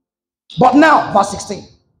 But now, verse 16.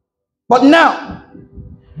 But now,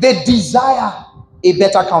 they desire a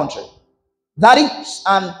better country. That is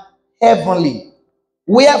an heavenly.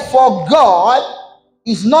 Wherefore God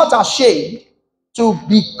is not ashamed to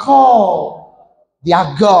be called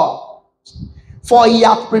their God. For he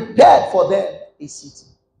hath prepared for them a city.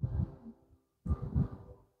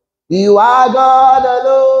 You are God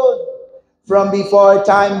alone. From before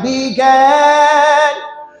time began,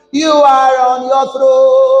 you are on your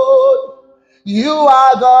throne. You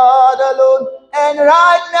are God alone. And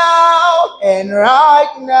right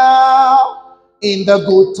now, in the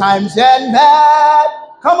good times and bad,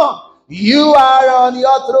 come on, you are on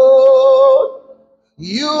your throne.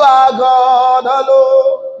 You are God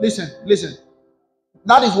alone. Listen.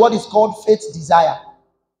 That is what is called faith desire.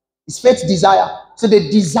 It's faith desire. So they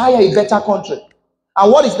desire a better country.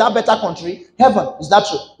 And what is that better country? Heaven. Is that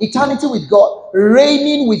true? Eternity with God.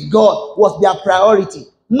 Reigning with God was their priority.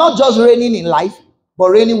 Not just reigning in life, but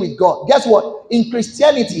reigning with God. Guess what? In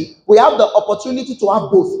Christianity, we have the opportunity to have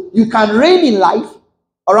both. You can reign in life,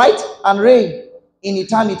 all right, and reign in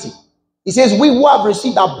eternity. He says, we who have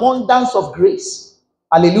received abundance of grace,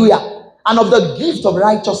 hallelujah, and of the gift of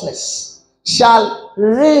righteousness shall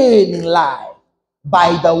reign in life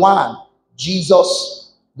by the one,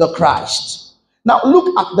 Jesus the Christ. Now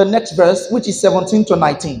look at the next verse, which is 17 to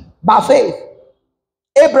 19. By faith,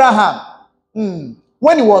 Abraham,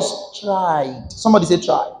 when he was tried, somebody say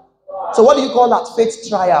tried. So what do you call that? Faith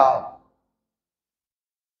trial.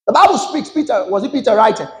 The Bible speaks, Peter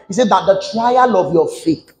writing? He said that the trial of your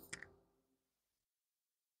faith,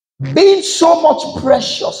 being so much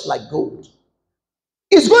precious like gold,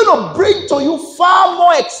 is going to bring to you far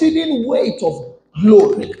more exceeding weight of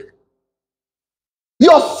glory.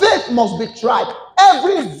 Your faith must be tried.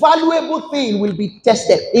 Every valuable thing will be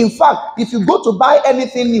tested. In fact, if you go to buy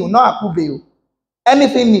anything new,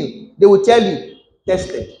 anything new, they will tell you,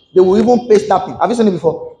 tested. They will even paste that thing. Have you seen it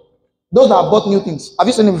before? Those that have bought new things, have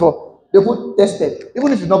you seen it before? They put tested.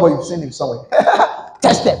 Even if you've not bought, you've seen it somewhere.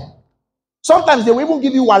 Tested. Sometimes they will even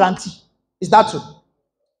give you warranty. Is that true?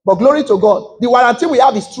 But glory to God, the warranty we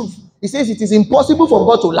have is truth. He says it is impossible for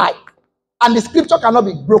God to lie. And the scripture cannot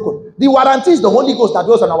be broken. The warranty is the Holy Ghost that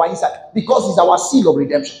dwells on our inside, because it's our seal of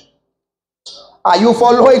redemption. Are you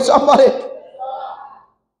following somebody?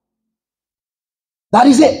 That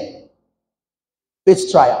is it.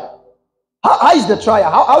 Faith trial. How is the trial?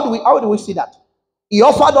 How do we see that? He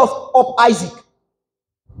offered us up Isaac.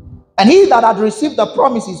 And he that had received the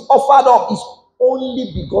promises offered up his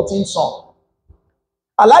only begotten son.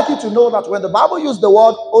 I'd like you to know that when the Bible used the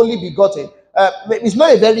word only begotten, it's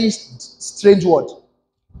not a very strange word.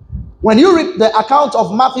 When you read the account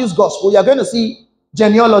of Matthew's gospel, you're going to see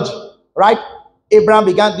genealogy, right? Abraham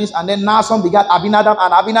began this, and then Nahshon begat Abinadab,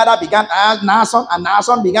 and Abinadab began Nahshon, and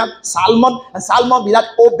Nahshon began Salmon, and Salmon begat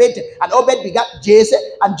Obed, and Obed begat Jesse,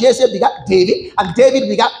 and Jesse begat David, and David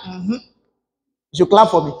begat. You should clap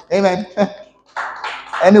for me, amen.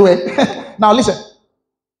 Anyway, now listen.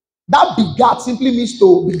 That begat simply means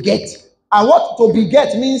to beget, and what to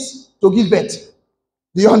beget means to give birth.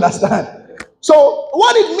 Do you understand? So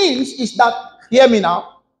what it means is that, hear me now,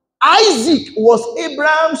 Isaac was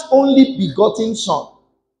Abraham's only begotten son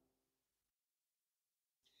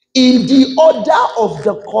in the order of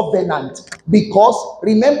the covenant, because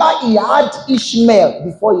remember, he had Ishmael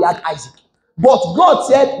before he had Isaac. But God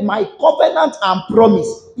said, my covenant and promise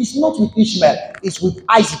is not with Ishmael, it's with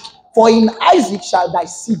Isaac. For in Isaac shall thy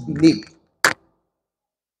seed be named.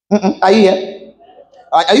 Are you here?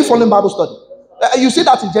 Are you following Bible study? You see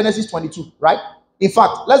that in Genesis 22, right? In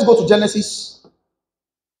fact, let's go to Genesis.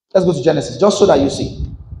 Let's go to Genesis, just so that you see.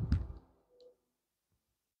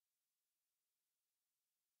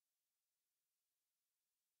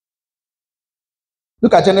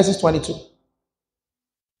 Look at Genesis 22.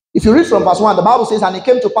 If you read from verse 1, the Bible says, and it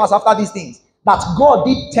came to pass after these things, that God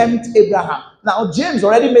did tempt Abraham. Now, James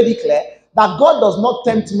already made it clear that God does not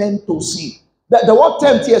tempt men to sin. The word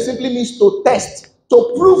tempt here simply means to test,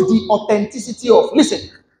 to prove the authenticity of. Listen,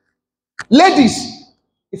 ladies,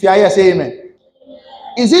 if you are here, say amen.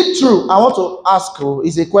 Is it true? I want to ask you,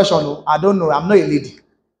 it's a question. I don't know, I'm not a lady.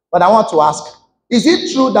 But I want to ask, is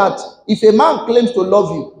it true that if a man claims to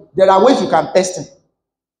love you, there are ways you can test him?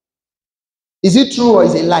 Is it true or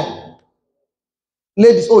is it a lie?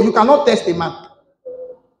 Ladies, oh, you cannot test a man.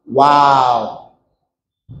 Wow.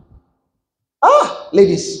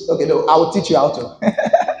 Ladies, okay, no, I will teach you how to.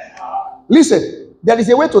 Listen, there is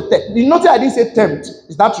a way to test. You notice I didn't say tempt.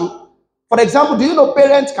 Is that true? For example, do you know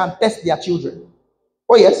parents can test their children?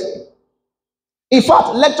 Oh, yes. In fact,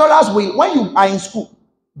 lecturers will, when you are in school,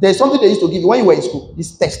 there's something they used to give you when you were in school.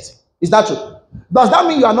 This test. Is that true? Does that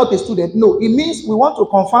mean you are not a student? No, it means we want to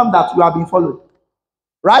confirm that you are being followed.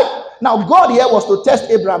 Right? Now, God here was to test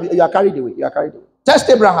Abraham. You are carried away. You are carried away. Test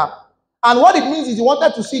Abraham. And what it means is he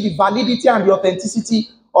wanted to see the validity and the authenticity,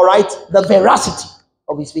 all right, the veracity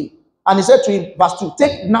of his faith. And he said to him, verse 2,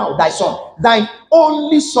 take now thy son, thine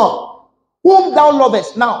only son, whom thou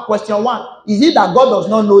lovest. Now, question 1, is it that God does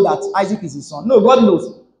not know that Isaac is his son? No, God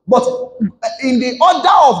knows. But in the order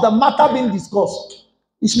of the matter being discussed,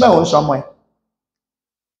 Ishmael or somewhere.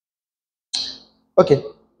 Okay.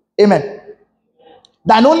 Amen.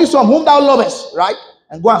 Thine only son, whom thou lovest, right?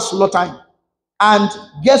 And go and slaughter him. And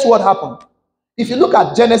guess what happened? If you look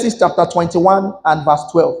at Genesis chapter 21 and verse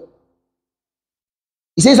 12,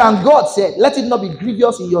 it says, and God said, let it not be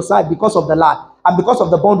grievous in your sight because of the lad and because of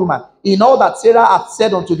the bondwoman, in all that Sarah hath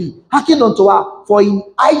said unto thee, hearken unto her, for in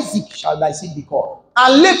Isaac shall thy seed be called.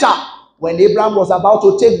 And later, when Abraham was about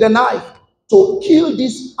to take the knife to kill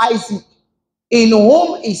this Isaac, in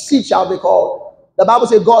whom his seed shall be called, the Bible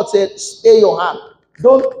says, God said, stay your hand.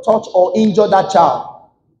 Don't touch or injure that child,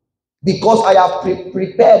 because I have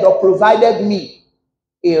prepared or provided me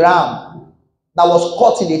a ram that was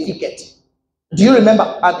caught in a thicket. Do you remember?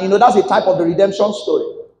 And you know, that's a type of the redemption story.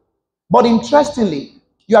 But interestingly,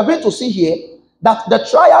 you are going to see here that the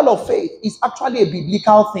trial of faith is actually a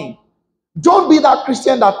biblical thing. Don't be that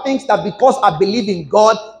Christian that thinks that because I believe in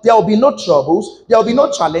God, there will be no troubles, there will be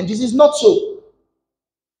no challenges. It's not so.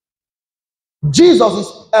 Jesus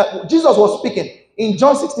was speaking in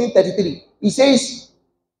John 16:33. He says,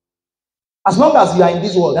 as long as you are in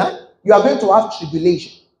this world, you are going to have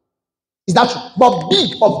tribulation. Is that true? But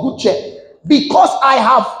be of good cheer, because I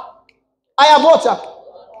have what?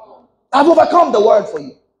 I have overcome the world for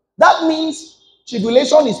you. That means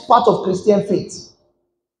tribulation is part of Christian faith.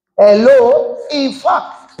 Hello? In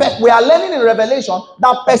fact, we are learning in Revelation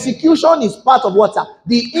that persecution is part of what?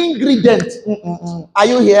 The ingredient. Are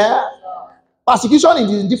you here? Persecution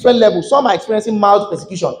is in different levels. Some are experiencing mild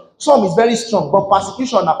persecution. Some is very strong, but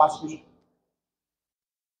persecution are persecution.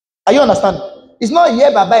 Are you understanding? It's not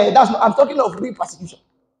here by I'm talking of real persecution.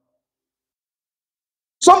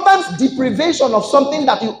 Sometimes deprivation of something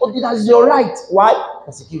that is your right. Why?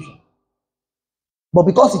 Persecution. But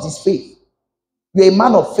because it is faith, you're a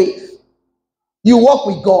man of faith. You walk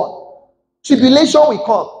with God. Tribulation will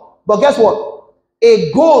come. But guess what?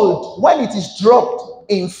 A gold, when it is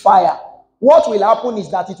dropped in fire, what will happen is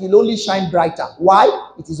that it will only shine brighter.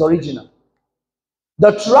 Why? It is original.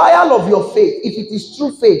 The trial of your faith, if it is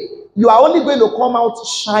true faith, you are only going to come out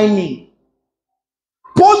shining.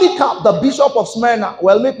 Polycarp, the bishop of Smyrna,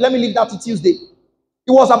 well, let me leave that to Tuesday.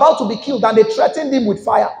 He was about to be killed and they threatened him with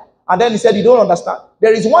fire. And then he said, you don't understand.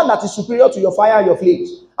 There is one that is superior to your fire and your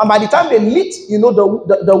flames. And by the time they lit,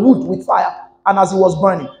 the wood with fire, and as it was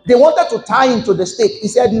burning, they wanted to tie him to the stake. He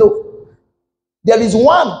said, no. There is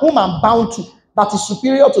one whom I'm bound to that is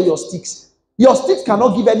superior to your sticks. Your sticks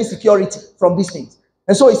cannot give any security from these things.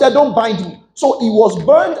 And so he said, don't bind me. So he was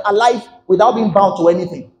burned alive without being bound to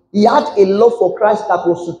anything. He had a love for Christ that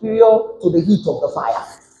was superior to the heat of the fire.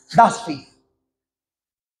 That's faith.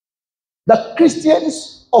 The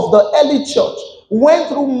Christians of the early church went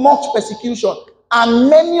through much persecution, and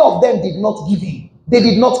many of them did not give in. They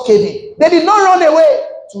did not cave in. They did not run away.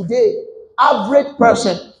 Today, average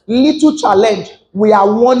person, little challenge, we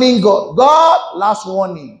are warning God. God, last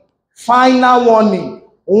warning. Final warning.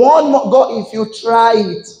 One more. God, if you try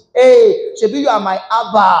it, hey, Shebi, you are my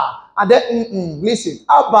Abba. And then, listen,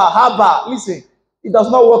 Abba, listen, it does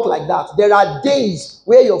not work like that. There are days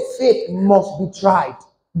where your faith must be tried.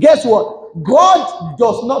 Guess what? God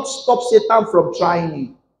does not stop Satan from trying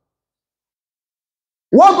you.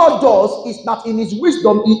 What God does is that in his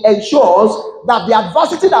wisdom, he ensures that the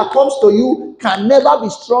adversity that comes to you can never be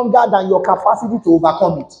stronger than your capacity to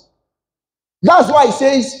overcome it. That's why he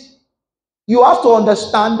says, you have to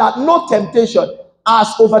understand that no temptation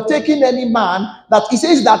has overtaken any man, that he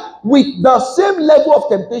says that with the same level of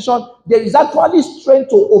temptation, there is actually strength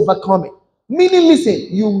to overcome it. Meaning, listen,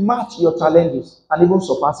 you match your challenges and even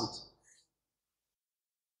surpass it.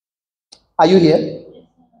 Are you here?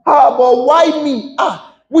 But why me?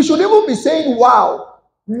 We should even be saying, wow,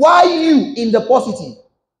 why you in the positive?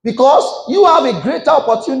 Because you have a greater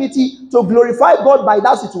opportunity to glorify God by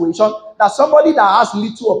that situation than somebody that has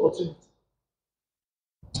little opportunity.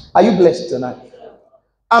 Are you blessed tonight?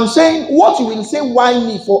 I'm saying what you will say, why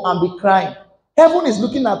me for, and be crying. Heaven is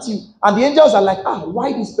looking at you, and the angels are like,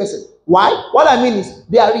 why this person? Why? What I mean is,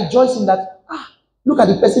 they are rejoicing that, look at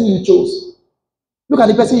the person you chose. Look at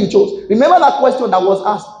the person you chose. Remember that question that was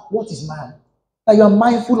asked, what is man? That you are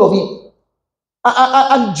mindful of him.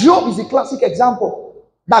 And Job is a classic example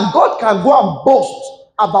that God can go and boast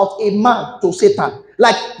about a man to Satan.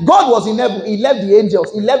 Like God was in heaven, he left the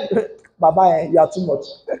angels, he left Baba, you are too much.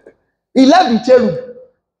 He left the cherub,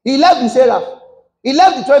 he left the seraph, he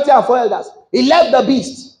left the 24 elders, he left the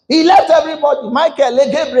beast, he left everybody, Michael,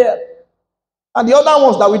 Gabriel, and the other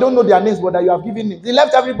ones that we don't know their names, but that you have given him. He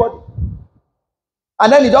left everybody.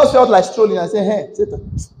 And then he just felt like strolling and said, hey,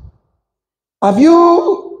 Satan, have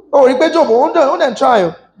you, Job, don't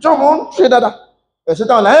try. Job, won't say that. Satan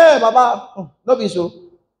was like, hey, Baba, no be so.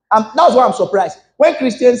 And that's why I'm surprised. When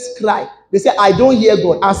Christians cry, they say, I don't hear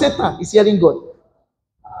God. And Satan is hearing God.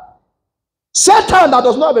 Satan that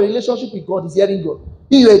does not have a relationship with God is hearing God.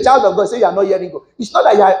 If you're a child of God, say you are not hearing God. It's not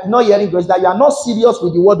that you are not hearing God, it's that you are not serious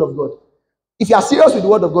with the word of God. If you are serious with the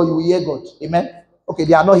word of God, you will hear God. Amen? Okay,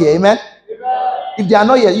 they are not here. Amen? Amen. If they are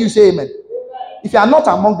not here, you say amen. Amen. If you are not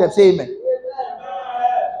among them, say amen.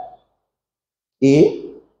 Amen.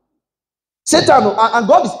 Satan, and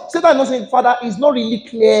God is, Satan is not saying, Father, it's not really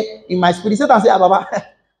clear in my spirit. Satan said, Baba.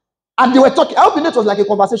 And they were talking. I hope it was like a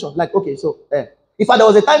conversation. Like, okay, so, if there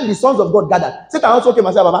was a time the sons of God gathered, Satan also came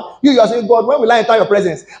and said, Baba, you are saying, God, when will I enter your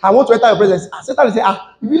presence? I want to enter your presence. And Satan will say,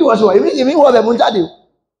 you really want to, you mean what the Munjadi?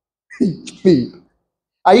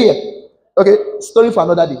 Are you here? Okay, story for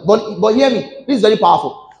another day. But hear me, this is very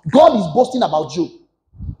powerful. God is boasting about Job.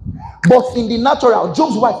 But in the natural,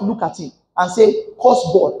 Job's wife looked at him and said, curse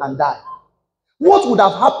God and die. What would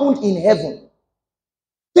have happened in heaven?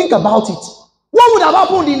 Think about it. What would have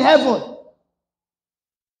happened in heaven?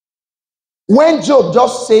 When Job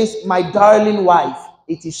just says, my darling wife,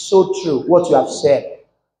 it is so true what you have said.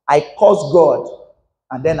 I curse God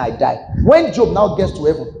and then I die. When Job now gets to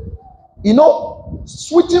heaven, you know,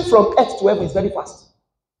 switching from earth to heaven is very fast.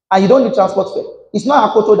 And you don't need transport fare. It's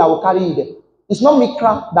not Akoto that will carry you there. It's not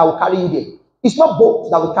Mikra that will carry you there. It's not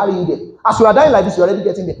boat that will carry you there. As you are dying like this, you're already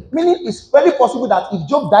getting there. Meaning, it's very possible that if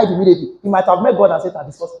Job died immediately, he might have met God and said,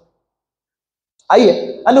 this person. Are you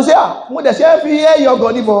here? And they'll say, when they say, every year you're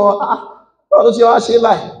going for,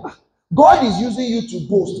 God is using you to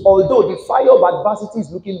boast, although the fire of adversity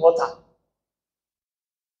is looking hotter.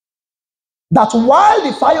 That while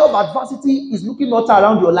the fire of adversity is looking hotter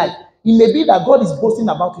around your life, it may be that God is boasting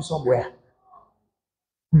about you somewhere.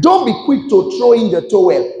 Don't be quick to throw in the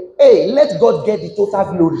towel. Hey, let God get the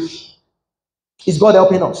total glory. Is God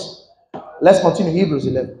helping us? Let's continue. Hebrews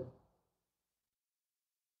 11.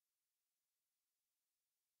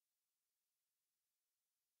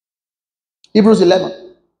 Hebrews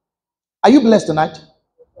 11. Are you blessed tonight?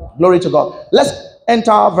 Glory to God. Let's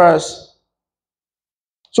enter verse.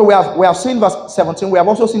 So we have seen verse 17. We have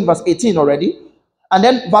also seen verse 18 already. And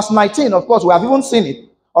then verse 19, of course, we have even seen it.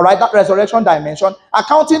 All right, that resurrection dimension.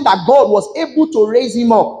 Accounting that God was able to raise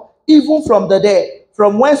him up, even from the dead,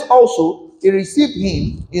 from whence also he received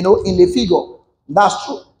him, in the figure. That's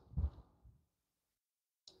true.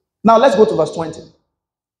 Now let's go to verse 20.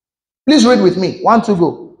 Please read with me. 1, 2,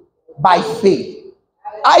 go. By faith,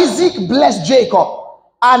 Isaac blessed Jacob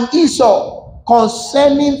and Esau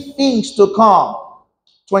concerning things to come.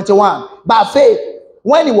 21. By faith,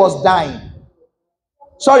 when he was dying.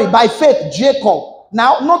 Sorry, by faith, Jacob.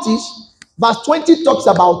 Now, notice, verse 20 talks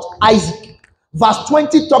about Isaac. Verse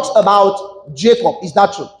 20 talks about Jacob. Is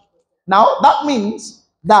that true? Now, that means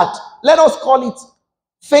that, let us call it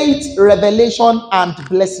faith, revelation, and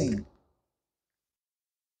blessing.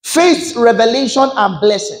 Faith, revelation, and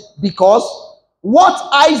blessing. Because what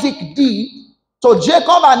Isaac did to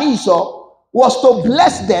Jacob and Esau was to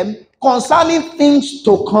bless them concerning things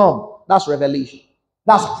to come. That's revelation.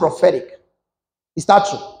 That's prophetic. Is that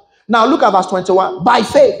true? Now look at verse 21. By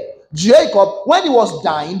faith, Jacob, when he was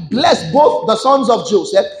dying, blessed both the sons of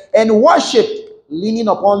Joseph and worshipped, leaning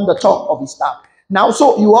upon the top of his staff. Now,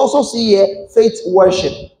 so you also see here faith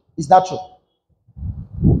worship. Is that true?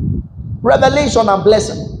 Revelation and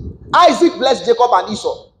blessing. Isaac blessed Jacob and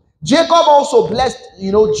Esau. Jacob also blessed,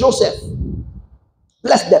 Joseph.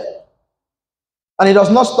 Blessed them. And it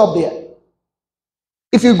does not stop there.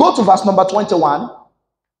 If you go to verse number 21,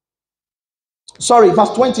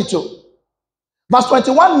 verse 22. Verse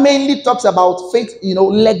 21 mainly talks about faith,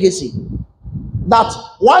 legacy. That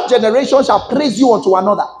one generation shall praise you unto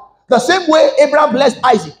another. The same way Abraham blessed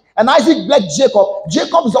Isaac and Isaac blessed Jacob.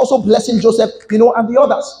 Jacob is also blessing Joseph, and the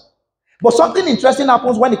others. But something interesting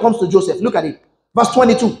happens when it comes to Joseph. Look at it. Verse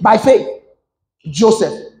 22. By faith,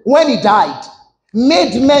 Joseph, when he died,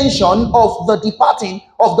 made mention of the departing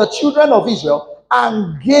of the children of Israel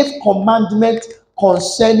and gave commandment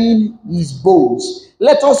concerning his bones.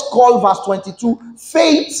 Let us call verse 22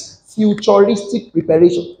 faith's futuristic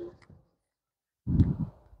preparation.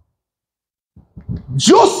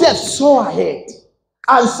 Joseph saw ahead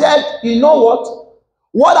and said, you know what?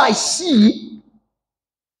 What I see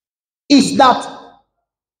is that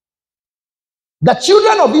the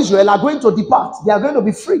children of Israel are going to depart. They are going to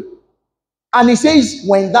be free. And he says,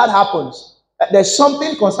 when that happens, there's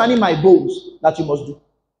something concerning my bones that you must do.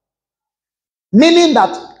 Meaning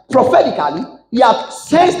that prophetically, he had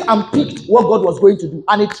sensed and picked what God was going to do.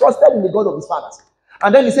 And he trusted in the God of his fathers.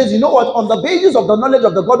 And then he says, you know what? On the basis of the knowledge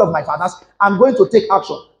of the God of my fathers, I'm going to take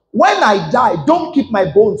action. When I die, don't keep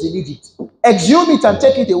my bones in Egypt. Exhume it and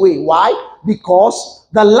take it away. Why? Because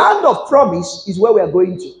the land of promise is where we are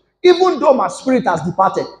going to. Even though my spirit has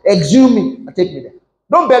departed, exhume me and take me there.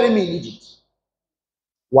 Don't bury me in Egypt.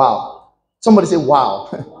 Wow. Somebody say, wow.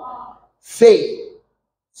 Faith.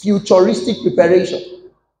 Futuristic preparation.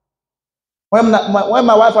 When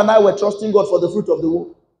my wife and I were trusting God for the fruit of the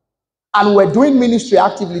womb, and we're doing ministry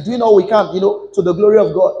actively, doing all we can, to the glory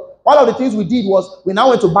of God. One of the things we did was we now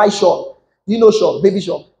went to buy shawl. Do you know shawl? Baby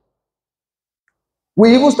shawl.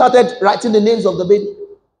 We even started writing the names of the baby.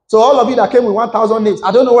 So all of you that came with 1,000 names,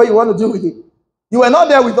 I don't know what you want to do with it. You were not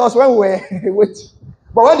there with us when we were waiting.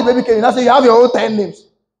 But when the baby came in, I said, you have your own 10 names.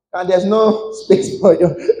 And there's no space for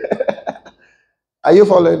you. Are you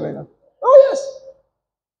following me now? Oh, yes.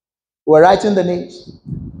 We're writing the names.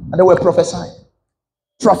 And then we're prophesying.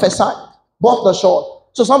 Prophesying. Bought the shawl.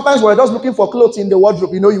 So sometimes we're just looking for clothes in the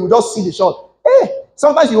wardrobe. You will just see the shawl. Hey,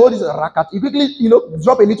 sometimes you hold this rakat. You quickly,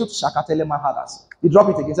 drop a little to shakatele mahadas. You drop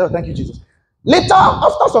it again. Say, oh, thank you, Jesus. Later,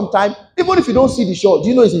 after some time, even if you don't see the shawl, do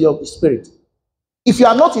you know it's in your spirit? If you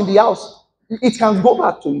are not in the house, it can go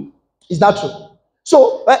back to you. Is that true?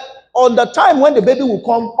 So, on the time when the baby will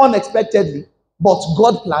come unexpectedly, but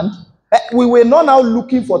God planned, we were not now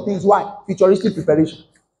looking for things. Why? Futuristic preparation.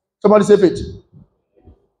 Somebody say faith.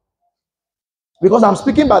 Because I'm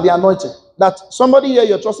speaking by the anointing. That somebody here,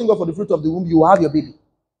 you're trusting God for the fruit of the womb, you will have your baby.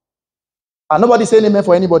 And nobody saying amen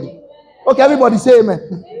for anybody. Okay, everybody say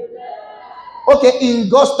amen. Okay, in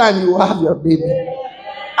God's time, you will have your baby.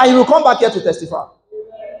 And you will come back here to testify.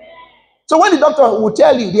 So when the doctor will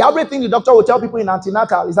tell you, the average thing the doctor will tell people in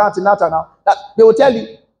antenatal, is antenatal now, that they will tell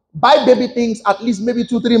you, buy baby things at least maybe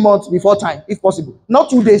 2-3 months before time, if possible. Not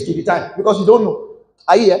 2 days to the time, because you don't know.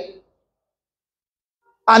 Are you here?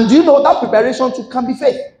 And do you know that preparation too can be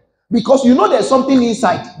faith? Because you know there's something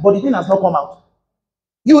inside, but the thing has not come out.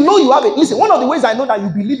 You know you have it. Listen, one of the ways I know that you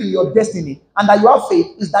believe in your destiny and that you have faith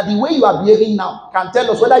is that the way you are behaving now can tell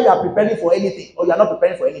us whether you are preparing for anything or you are not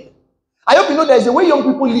preparing for anything. I hope you know there's a way young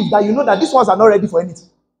people live that you know that these ones are not ready for anything.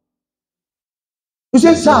 You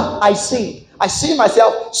say, sir, I sing. I see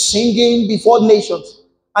myself singing before nations.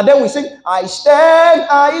 And then we sing, I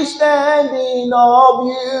stand in awe of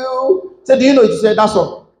you. Say, do you know it? You say that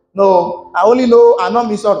song? No, I only know I know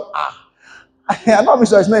me song. I know me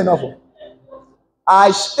song is not enough.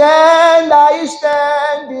 I stand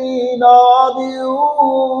in awe of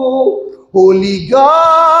you. Holy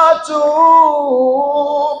God, to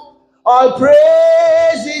all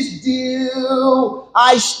praise is due.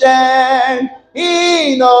 I stand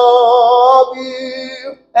in awe of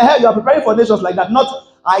you. You are preparing for nations like that. Not,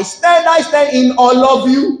 I stand in all of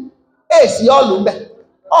you.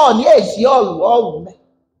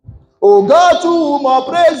 Oh God, to whom all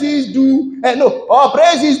praises due. No, all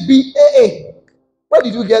praises be. Where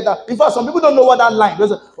did you get that? In fact, some people don't know what that line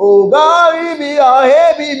is. Oh God, be or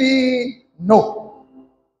hey, baby. No.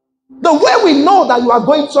 The way we know that you are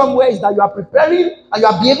going somewhere is that you are preparing and you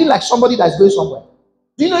are behaving like somebody that is going somewhere.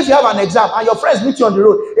 Do you know if you have an exam and your friends meet you on the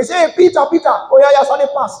road, they say, hey, Peter, oh yeah, sorry,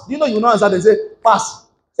 pass. Do you know you know answer? They say, pass.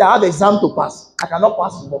 Say, I have exam to pass. I cannot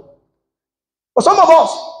pass more. But some of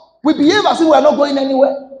us, we behave as if we are not going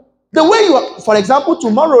anywhere. The way you are, for example,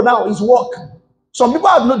 tomorrow now is work. Some people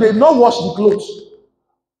have they've not washed the clothes.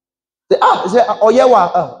 They say, oh yeah,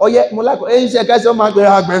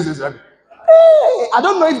 I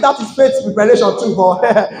don't know if that is faith preparation too, but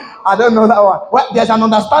I don't know that one. Well, there's an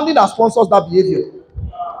understanding that sponsors that behavior.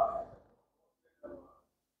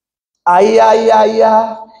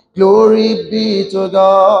 Glory be to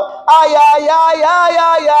God.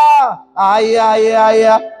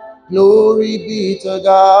 Glory be to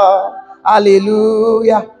God.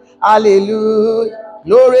 Hallelujah. Hallelujah.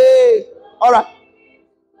 Glory. All right.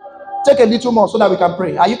 Take a little more so that we can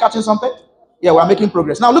pray. Are you catching something? Yeah, we are making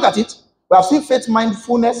progress. Now look at it. We have seen faith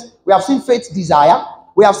mindfulness. We have seen faith desire.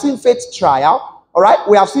 We have seen faith trial. All right.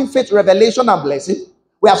 We have seen faith revelation and blessing.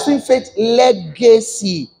 We have seen faith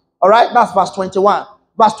legacy. All right. That's verse 21.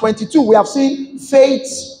 Verse 22. We have seen faith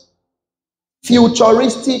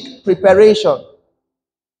futuristic preparation.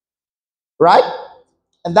 Right.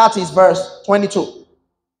 And that is verse 22.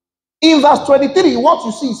 In verse 23, what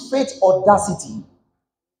you see is faith audacity.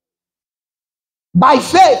 By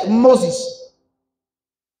faith, Moses,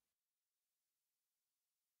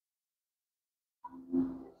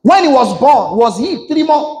 when he was born, was he 3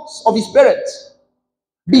 months of his parents?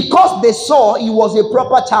 Because they saw he was a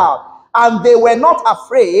proper child, and they were not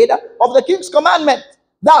afraid of the king's commandment.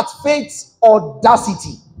 That's faith's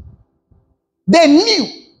audacity. They knew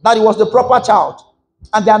that he was the proper child,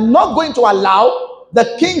 and they are not going to allow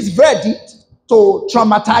the king's verdict to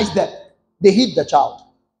traumatize them. They hid the child.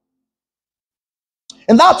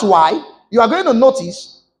 And that's why you are going to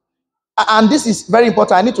notice, and this is very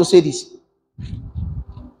important, I need to say this.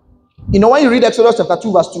 You know, when you read Exodus chapter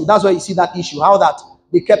 2 verse 2, that's where you see that issue, how that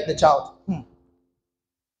they kept the child.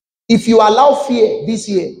 If you allow fear this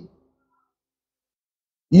year,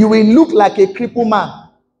 you will look like a crippled man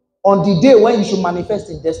on the day when you should manifest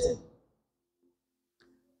in destiny.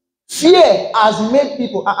 Fear has made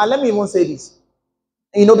people, and let me even say this,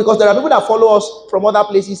 you know, because there are people that follow us from other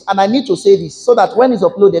places, and I need to say this so that when it's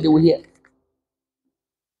uploaded, they will hear.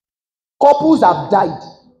 Couples have died,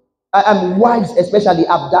 and wives especially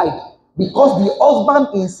have died, because the husband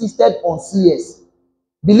insisted on CS,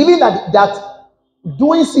 believing that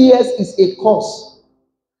doing CS is a curse,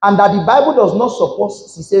 and that the Bible does not support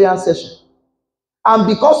cesarean section. And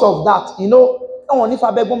because of that, you know,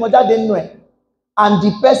 and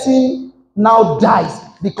the person now dies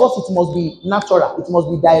because it must be natural, it must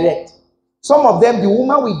be direct. Some of them, the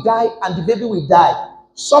woman will die and the baby will die.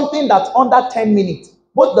 Something that under 10 minutes,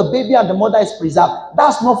 both the baby and the mother is preserved.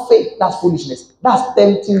 That's not faith, that's foolishness. That's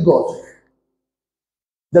tempting God.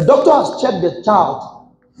 The doctor has checked the child.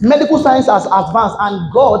 Medical science has advanced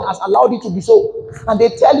and God has allowed it to be so. And they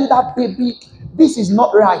tell you that baby, this is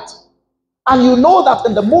not right. And you know that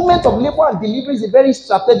in the moment of labor and delivery is a very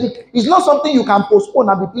strategic. It's not something you can postpone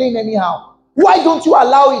and be playing anyhow. Why don't you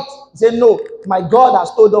allow it? Say, no, my God has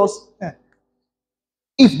told us.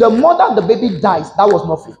 If the mother and the baby dies, that was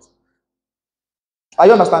not faith. Are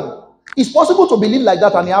you understanding? It's possible to believe like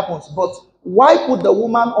that and it happens. But why put the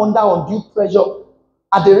woman under undue pressure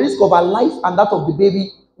at the risk of her life and that of the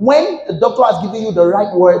baby when the doctor has given you the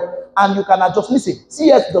right word and you can adjust? Listen,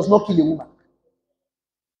 CS does not kill a woman.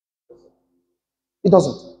 It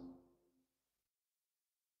doesn't.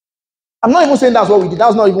 I'm not even saying that's what we did.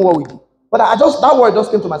 That's not even what we did. But that word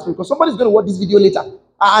just came to my spirit because somebody's going to watch this video later.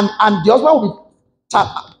 And the husband will be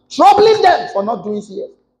troubling them for not doing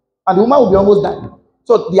CS. And the woman will be almost dying.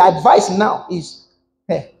 So the advice now is,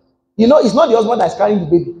 you know, it's not the husband that's carrying the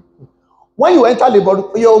baby. When you enter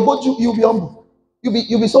labor, you'll be humble.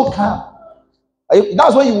 You'll be so calm.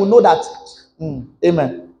 That's when you will know that.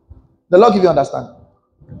 Amen. The Lord give you understanding.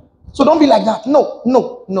 So don't be like that. No.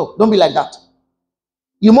 Don't be like that.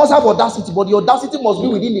 You must have audacity, but the audacity must be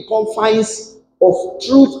within the confines of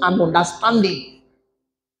truth and understanding.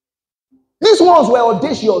 These ones were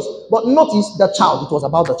audacious, but notice the child. It was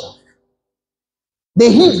about the child.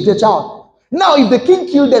 They hid the child. Now, if the king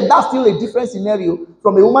killed them, that's still a different scenario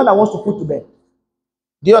from a woman that wants to put to bed.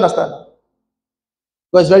 Do you understand?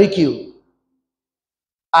 Because it's very cute.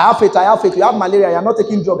 I have faith. You have malaria, you're not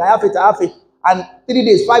taking drugs. I have faith. And 3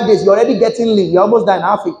 days, 5 days, you're already getting lean. You're almost dying.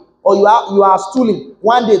 I have faith. Or you are stooling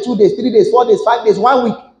 1 day, 2 days, 3 days, 4 days, 5 days, 1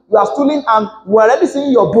 week. You are stooling and we're already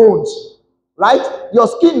seeing your bones. Right? Your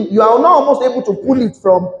skin, you are not almost able to pull it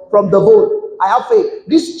from the bone. I have faith.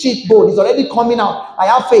 This cheekbone is already coming out. I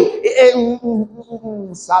have faith.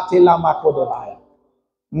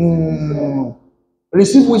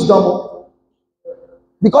 Receive wisdom.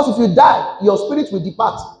 Because if you die, your spirit will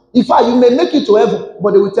depart. In fact, you may make it to heaven,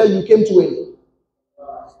 but they will tell you came too early.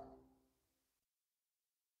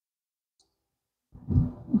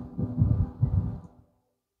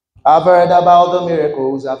 I've heard about the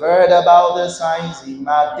miracles, I've heard about the signs in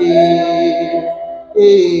my day.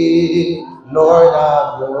 Hey, Lord,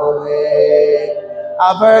 have your way.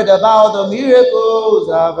 I've heard about the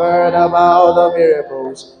miracles, I've heard about the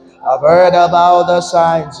miracles. I've heard about the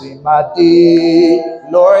signs in my day.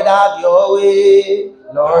 Lord, have your way.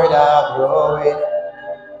 Lord, have your way.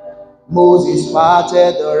 Moses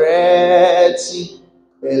parted the Red Sea.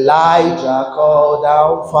 Elijah called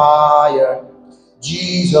down fire.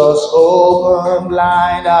 Jesus opened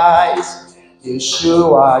blind eyes.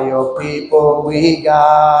 Yeshua, your people we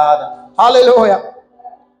gather. Hallelujah.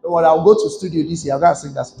 Don't worry, I'll go to studio this year. I'm going to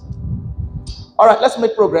sing that song. All right, let's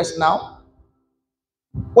make progress now.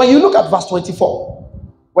 When you look at verse 24,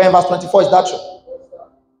 where in verse 24 is that true?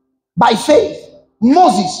 By faith,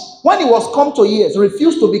 Moses, when he was come to years,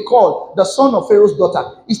 refused to be called the son of Pharaoh's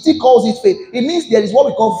daughter. He still calls it faith. It means there is what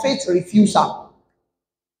we call faith refusal.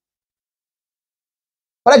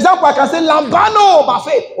 For example, I can say, Lambano by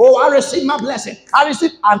faith. Oh, I receive my blessing. I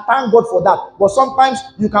receive, and thank God for that. But sometimes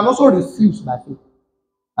you can also refuse by faith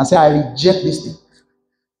and say, I reject this thing.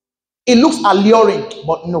 It looks alluring,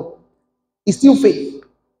 but no. It's still faith.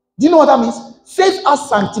 Do you know what that means? Faith has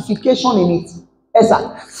sanctification in it.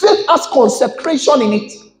 Faith has consecration in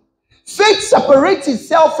it. Faith separates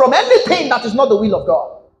itself from anything that is not the will of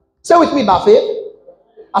God. Say with me, by faith,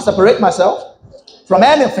 I separate myself from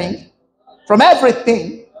anything, from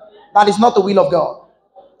everything that is not the will of God.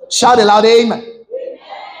 Shout aloud, amen.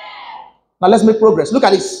 Now let's make progress. Look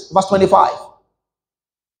at this, verse 25.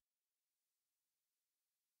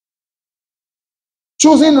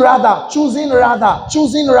 Choosing rather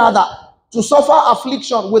to suffer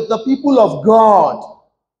affliction with the people of God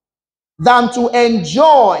than to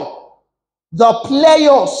enjoy the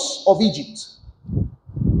pleasures of Egypt.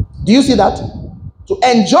 Do you see that? To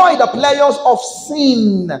enjoy the pleasures of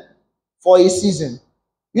sin for a season.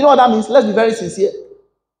 You know what that means? Let's be very sincere.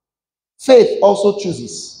 Faith also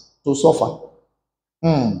chooses to suffer.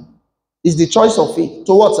 It's the choice of faith.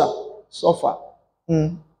 To what, sir? Suffer.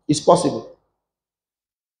 It's possible.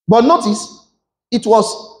 But notice, it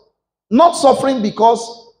was not suffering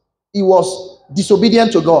because he was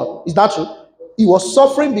disobedient to God. Is that true? He was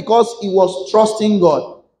suffering because he was trusting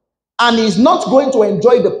God. And he's not going to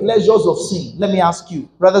enjoy the pleasures of sin. Let me ask you,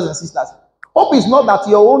 brothers and sisters. Hope is not that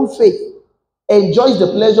your own faith enjoys the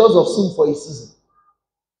pleasures of sin for a season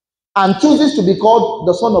and chooses to be called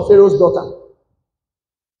the son of Pharaoh's daughter.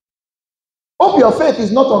 Hope your faith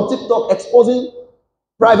is not on TikTok exposing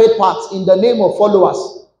private parts in the name of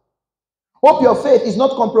followers. Hope your faith is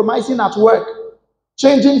not compromising at work,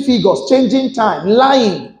 changing figures, changing time,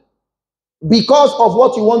 lying because of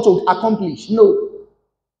what you want to accomplish. No.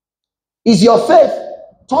 Is your faith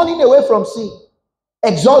turning away from sin,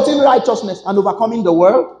 exalting righteousness, and overcoming the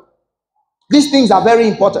world? These things are very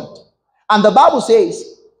important. And the Bible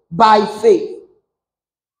says, by faith.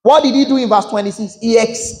 What did he do in verse 26?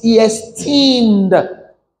 He esteemed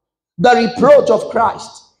the reproach of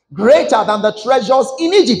Christ greater than the treasures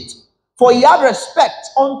in Egypt. For he had respect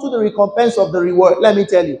unto the recompense of the reward. Let me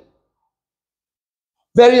tell you.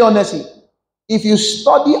 Very honestly, if you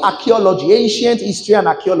study archaeology, ancient history and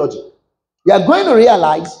archaeology, you are going to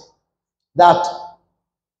realize that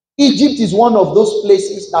Egypt is one of those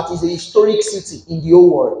places that is a historic city in the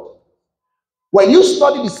whole world. When you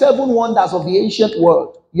study the 7 wonders of the ancient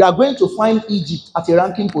world, you are going to find Egypt at a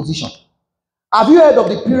ranking position. Have you heard of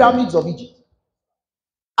the pyramids of Egypt?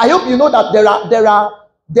 I hope you know that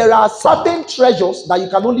there are certain treasures that you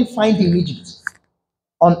can only find in Egypt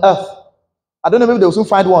on earth. I don't know, maybe they will soon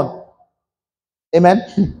find one.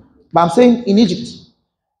 Amen. But I'm saying in Egypt.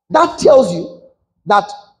 That tells you that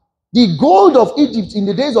the gold of Egypt in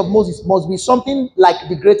the days of Moses must be something like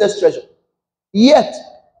the greatest treasure. Yet,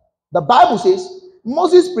 the Bible says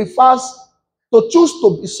Moses prefers to choose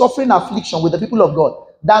to be suffering affliction with the people of God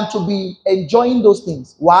than to be enjoying those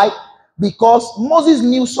things. Why? Because Moses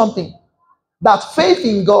knew something. That faith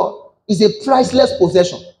in God is a priceless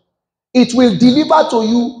possession. It will deliver to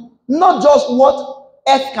you not just what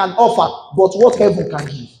earth can offer, but what heaven can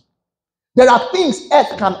give. There are things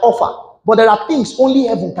earth can offer, but there are things only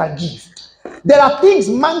heaven can give. There are things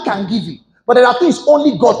man can give you, but there are things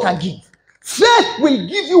only God can give. Faith will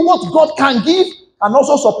give you what God can give and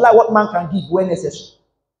also supply what man can give when necessary.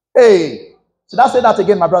 Hey, should I say that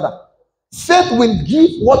again, my brother? Faith will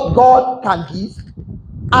give what God can give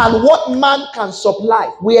and what man can supply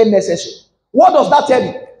where necessary. What does that tell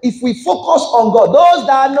you? if we focus on God, those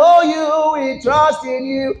that know you, we trust in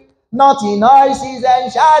you, not in horses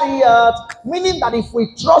and chariots. Meaning that if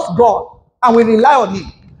we trust God and we rely on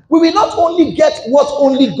Him, we will not only get what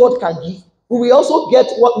only God can give, we will also get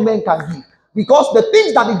what men can give. Because the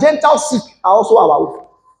things that the Gentiles seek are also our own.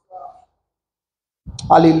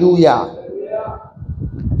 Hallelujah.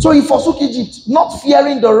 So he forsook Egypt, not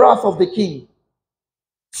fearing the wrath of the king.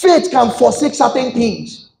 Faith can forsake certain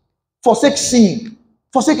things, forsake sin,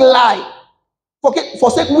 forsake lie,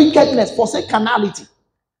 forsake wickedness, forsake carnality,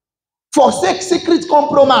 forsake secret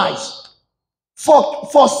compromise,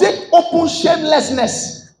 forsake open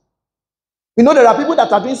shamelessness. You know, there are people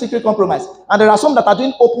that are doing secret compromise, and there are some that are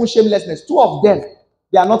doing open shamelessness. Two of them,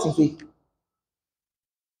 they are not in faith.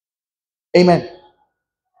 Amen.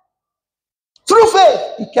 Through faith,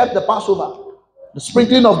 he kept the Passover, the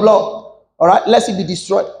sprinkling of blood. All right, lest it be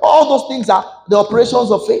destroyed. All those things are the operations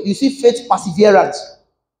of faith. You see faith perseverance.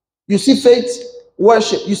 You see faith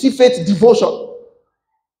worship. You see faith devotion.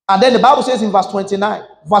 And then the Bible says in verse 29,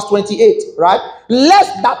 verse 28, right?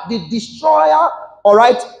 Lest that the destroyer, all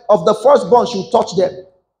right, of the firstborn should touch them,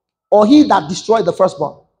 or he that destroyed the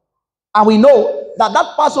firstborn. And we know that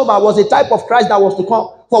that Passover was a type of Christ that was to come.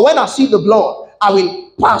 For when I see the blood, I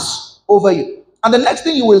will pass over you. And the next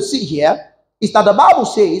thing you will see here is that the Bible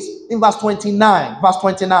says in verse 29,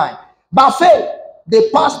 by faith they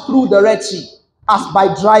passed through the Red Sea as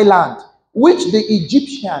by dry land, which the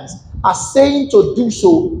Egyptians are saying to do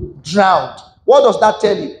so drowned. What does that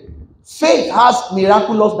tell you? Faith has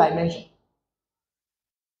miraculous dimension.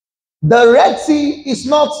 The Red Sea is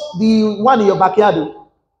not the one in your backyard.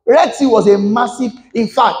 Red Sea was a massive, in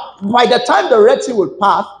fact, by the time the Red Sea would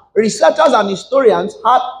pass, researchers and historians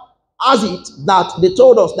has it that they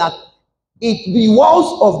told us that the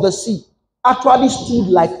walls of the sea actually stood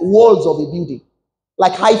like walls of a building,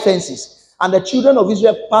 like high fences. And the children of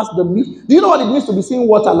Israel passed the middle. Do you know what it means to be seeing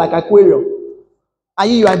water like aquarium?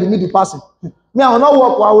 And you are in the middle passing. Me, I will not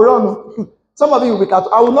walk, I will run. Some of you will be cut.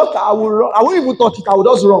 I will not, I will run. I won't even touch it. I will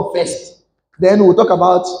just run first. Then we'll talk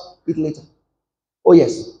about it later. Oh,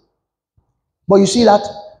 yes. But you see that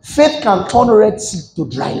faith can turn Red Sea to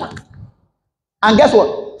dry land. And guess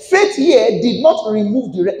what? Faith here did not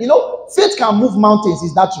remove the, you know, faith can move mountains,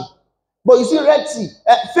 is that true? But you see, Red Sea,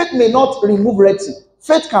 faith may not remove Red Sea.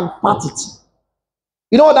 Faith can part it.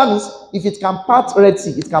 You know what that means? If it can part Red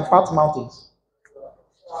Sea, it can part mountains.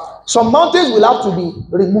 Some mountains will have to be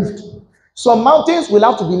removed. Some mountains will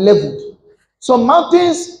have to be leveled. Some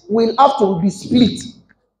mountains will have to be split.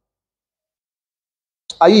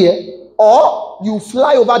 Are you here? Or you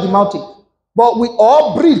fly over the mountain. But we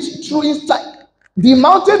all bridge through inside. The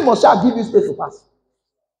mountain must shall give you space to pass.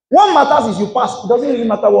 What matters is you pass. It doesn't really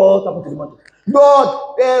matter what happened to the mountain.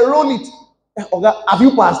 God, roll it. Okay, have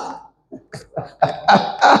you passed?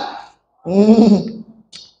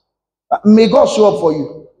 May God show up for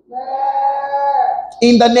you.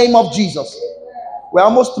 In the name of Jesus. We're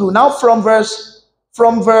almost through. Now from verse 30,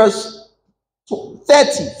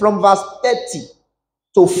 from verse 30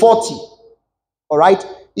 to 40, all right,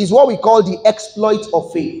 is what we call the exploit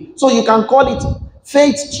of faith. So you can call it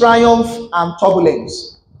faith, triumph, and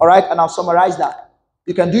turbulence. All right, and I'll summarize that.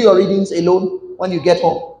 You can do your readings alone when you get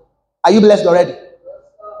home. Are you blessed already?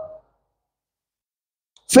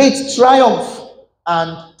 Faith, triumph,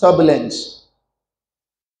 and turbulence.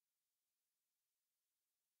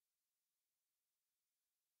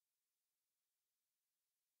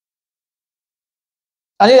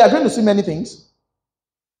 And you are going to see many things.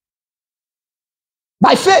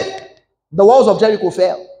 By faith, the walls of Jericho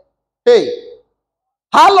fell. Hey,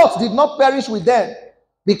 Harlot did not perish with them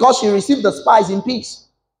because she received the spies in peace.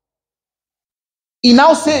 He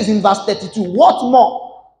now says in verse 32, what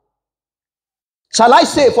more shall I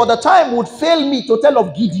say? For the time would fail me to tell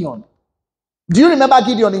of Gideon. Do you remember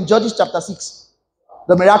Gideon in Judges chapter 6?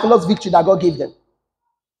 The miraculous victory that God gave them.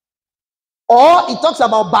 Or it talks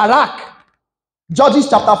about Barak, Judges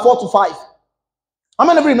chapter 4 to 5. How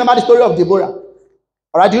many of you remember the story of Deborah?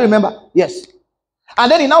 All right, do you remember? Yes.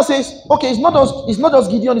 And then he now says, okay, it's not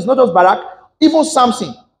just Gideon, it's not just Barak, even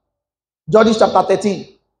Samson. Judges chapter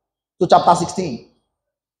 13 to chapter 16.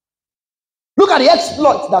 Look at the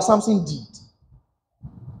exploits that Samson did.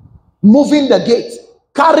 Moving the gate,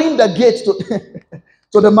 carrying the gate to,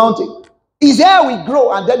 to the mountain. Is here we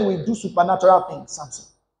grow and then we do supernatural things, Samson.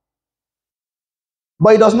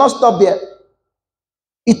 But it does not stop there.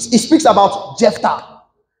 It speaks about Jephthah.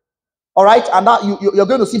 All right, and that you're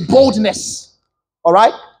going to see boldness. All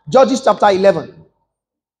right, Judges chapter 11.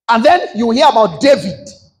 And then you will hear about David.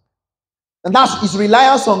 And that's his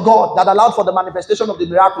reliance on God that allowed for the manifestation of the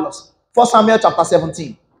miraculous. 1 Samuel chapter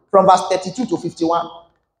 17, from verse 32 to 51.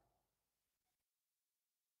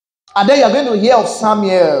 And then you're going to hear of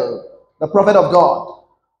Samuel, the prophet of God.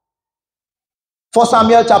 1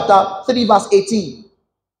 Samuel chapter 3 verse 18.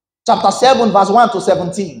 Chapter 7 verse 1 to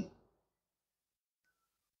 17.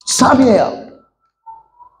 Samuel.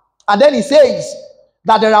 And then he says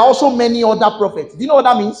that there are also many other prophets. Do you know what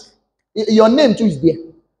that means? Your name too is there.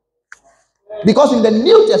 Because in the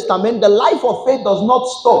New Testament, the life of faith does not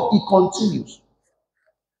stop. It continues.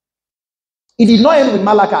 It did not end with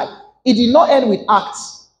Malachi. It did not end with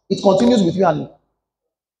Acts. It continues with you and me.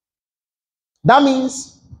 That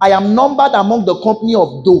means I am numbered among the company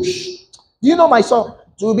of those. Do you know my song?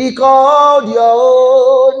 To be called your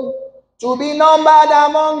own, to be numbered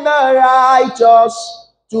among the righteous,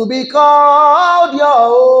 to be called your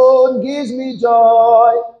own gives me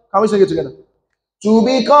joy. Can we sing it together? To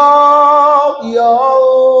be called your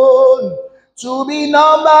own, to be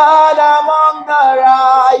numbered among the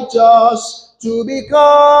righteous, to be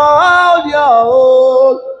called your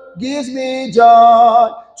own gives me joy.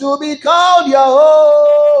 To be called your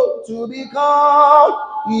own, to be called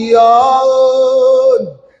your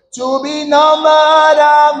own, to be numbered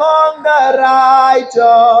among the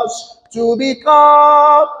righteous, to be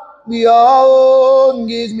called your own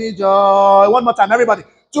gives me joy. One more time, everybody.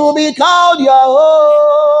 To be called your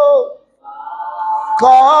own,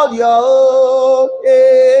 called your own,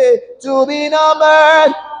 to be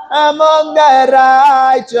numbered among the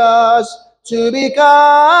righteous, to be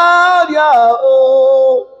called your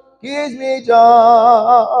own gives me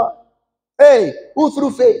joy. Hey, who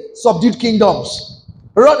through faith subdued kingdoms,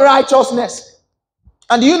 wrought righteousness.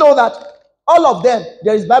 And do you know that all of them,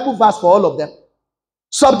 there is Bible verse for all of them.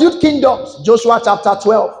 Subdued kingdoms, Joshua chapter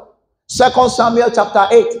 12, 2 Samuel chapter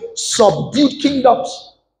 8, subdued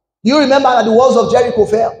kingdoms. You remember that the walls of Jericho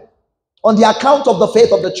fell on the account of the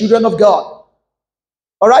faith of the children of God.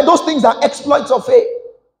 All right, those things are exploits of faith.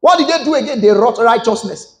 What did they do again? They wrought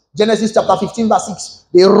righteousness. Genesis chapter 15 verse 6.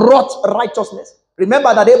 They wrought righteousness.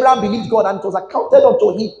 Remember that Abraham believed God and it was accounted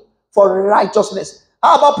unto him for righteousness.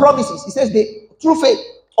 How about promises? He says they, through faith,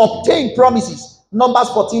 obtained promises. Numbers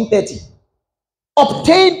 14:30.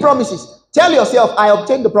 Obtained promises. Tell yourself, I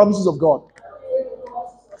obtained the promises of God.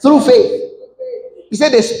 Through faith. He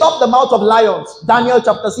said they stopped the mouth of lions. Daniel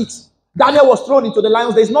chapter 6. Daniel was thrown into the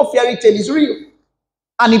lions. There is no fairy tale. It's real.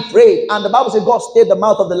 And he prayed. And the Bible says God stayed the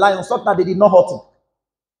mouth of the lions so that they did not hurt him.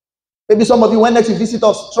 Maybe some of you, when next you visit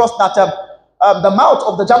us, trust that the mouth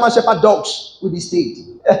of the German Shepherd dogs will be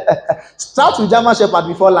stayed. Start with German Shepherd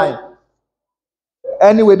before lion.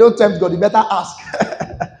 Anyway, don't tempt God. You better ask.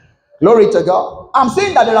 Glory to God. I'm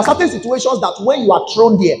saying that there are certain situations that when you are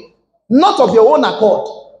thrown there, not of your own accord,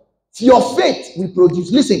 your faith will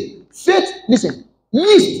produce. Listen, faith, listen,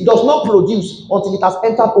 yeast does not produce until it has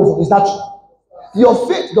entered oven. Is that true? Your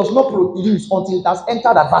faith does not produce until it has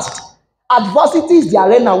entered adversity. Adversity is the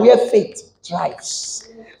arena where faith thrives.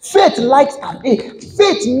 Faith likes and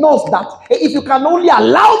faith knows that if you can only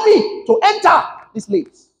allow me to enter this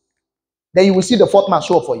place, then you will see the fourth man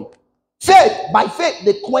show up for you. Faith, by faith,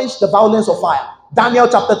 they quenched the violence of fire. Daniel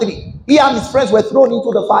chapter 3. He and his friends were thrown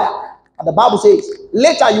into the fire. And the Bible says,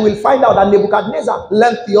 later you will find out that Nebuchadnezzar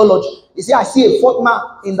learned theology. He said, I see a fourth man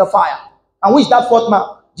in the fire. And who is that fourth man?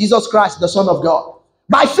 Jesus Christ, the Son of God.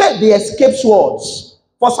 By faith, they escaped swords.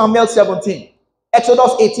 1 Samuel 17.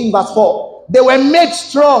 Exodus 18 verse 4. They were made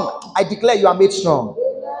strong. I declare you are made strong.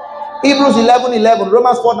 Hebrews 11:11.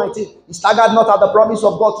 Romans 4:19. He staggered not at the promise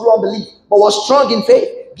of God through unbelief, but was strong in faith,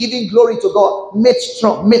 giving glory to God. Made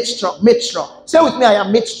strong, made strong, made strong. Say with me, I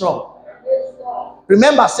am made strong.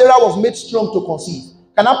 Remember, Sarah was made strong to conceive.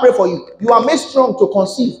 Can I pray for you? You are made strong to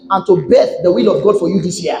conceive and to birth the will of God for you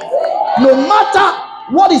this year. No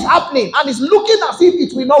matter what is happening and it's looking as if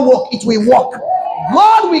it will not work, it will work.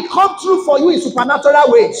 God will come through for you in supernatural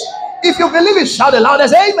ways. If you believe it, shout the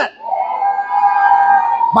loudest amen.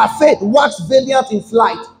 By faith, wax valiant in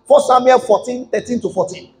flight. 1 Samuel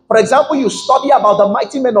 14:13-14. For example, you study about the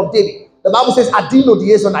mighty men of David. The Bible says, Adino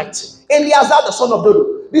the Ezonite, Eleazar the son of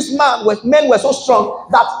Dodo. This men were so strong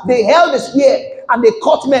that they held the spear and they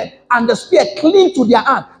caught men, and the spear clean to their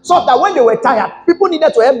hand, so that when they were tired, people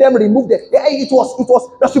needed to help them remove them. It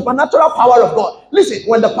was the supernatural power of God. Listen,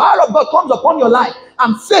 when the power of God comes upon your life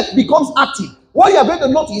and faith becomes active, what you are going to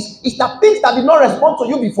notice is that things that did not respond to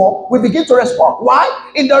you before will begin to respond.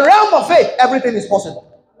 Why? In the realm of faith, everything is possible.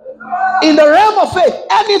 In the realm of faith,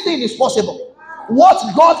 anything is possible. What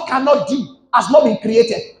God cannot do has not been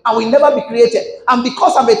created and will never be created. And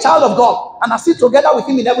because I'm a child of God and I sit together with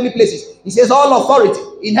him in heavenly places, he says all authority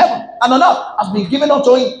in heaven and on earth has been given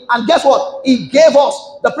unto him. And guess what? He gave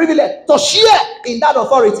us the privilege to share in that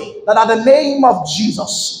authority, that at the name of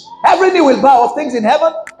Jesus, Every knee will bow, of things in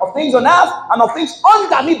heaven, of things on earth, and of things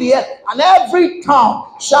underneath the earth. And every tongue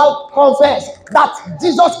shall confess that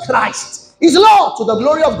Jesus Christ is Lord, to the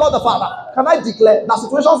glory of God the Father. Can I declare that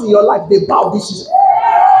situations in your life, they bow this season?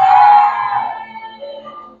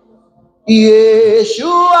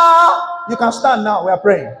 Yeshua. You can stand now. We are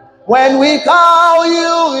praying. When we call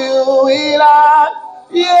you, you will answer.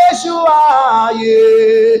 Yeshua,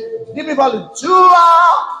 yeah. Give me volume.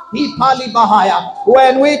 Yeshua, Hipali Bahaya.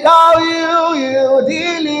 When we call you, you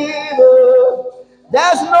deliver.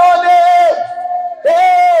 There's no name,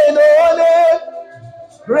 no name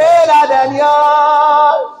greater than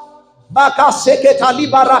yours.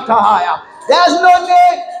 There's no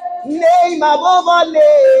name above all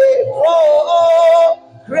name. Oh,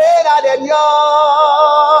 greater than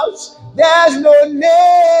yours. There's no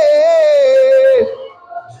name.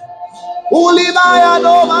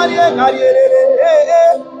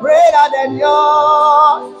 Greater than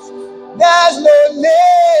yours. There's no name.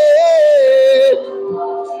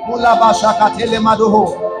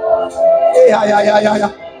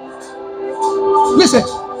 Listen,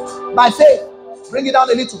 by faith, bring it down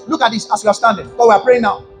a little. Look at this as you are standing. Because we are praying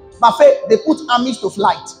now. By faith, they put armies to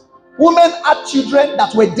flight. Women had children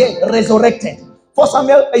that were dead, resurrected. 1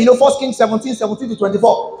 Samuel, 1 Kings 17 to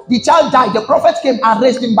 24. The child died. The prophet came and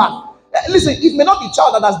raised him back. Listen, it may not be a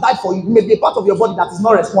child that has died for you. It may be a part of your body that is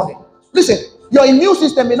not responding. Listen, your immune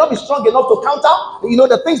system may not be strong enough to counter,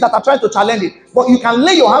 the things that are trying to challenge it. But you can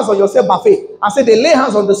lay your hands on yourself by faith and say they lay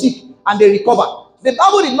hands on the sick and they recover. The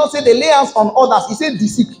Bible did not say they lay hands on others. It said the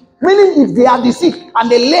sick. Meaning if they are the sick and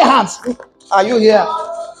they lay hands. Are you here?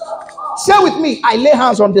 Say with me, I lay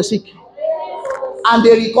hands on the sick and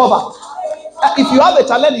they recover. If you have a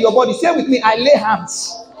challenge in your body, say with me, I lay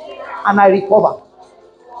hands and I recover.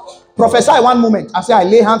 Prophesy one moment and say, I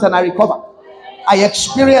lay hands and I recover. I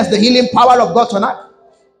experience the healing power of God tonight.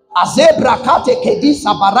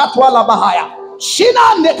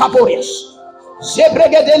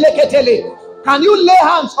 Can you lay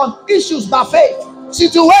hands on issues by faith?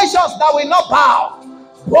 Situations that will not bow.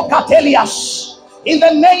 In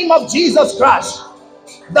the name of Jesus Christ.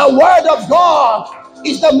 The word of God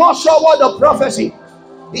is the most sure word of prophecy.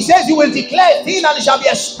 He says, you will declare a thing and it shall be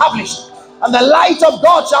established. And the light of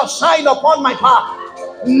God shall shine upon my path.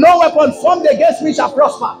 No weapon formed against me shall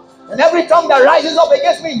prosper. And every tongue that rises up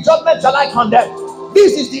against me in judgment shall I condemn.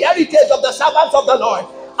 This is the heritage of the servants of the Lord.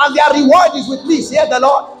 And their reward is with me, saith the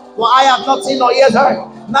Lord. For I have not seen nor ears heard,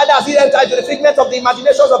 neither has he entered into the figment of the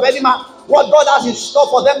imaginations of any man, what God has in store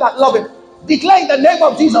for them that love him. Declare in the name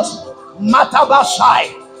of Jesus.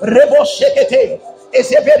 Matabashai, Rebo Shekete,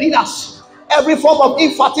 Eseverinas, every form of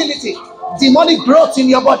infertility, demonic growth in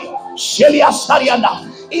your body.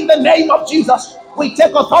 In the name of Jesus, we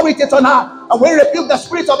take authority tonight and we rebuke the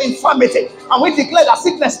spirit of infirmity and we declare that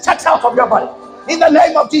sickness checks out of your body. In the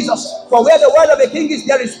name of Jesus, for where the word of the king is,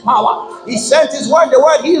 there is power. He sent his word, the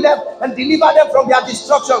word healed them and delivered them from their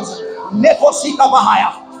destructions.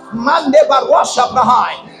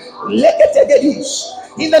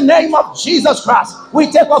 In the name of Jesus Christ, we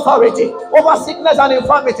take authority over sickness and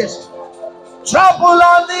infirmities. Trample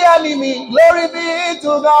on the enemy, glory be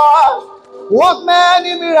to God. What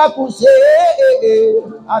many miracles,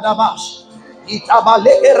 Adabash,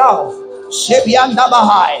 Itabalekera, Shebianda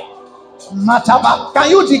Bahai, Mataba. Can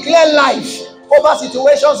you declare life over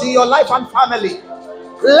situations in your life and family?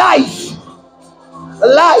 Life,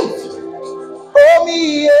 life. Oh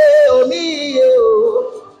me, oh me,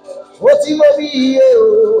 oh me,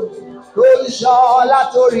 oh.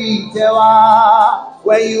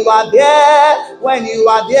 When you are there, when you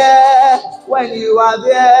are there, when you are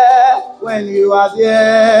there, when you are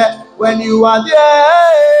there, when you are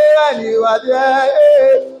there, when you are there,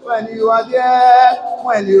 when you are there,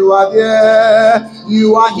 when you are there,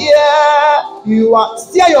 you are here, you are.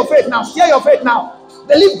 Steer your faith now, steer your faith now.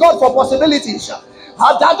 Believe God for possibilities.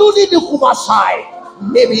 Hadaduni di kubasai.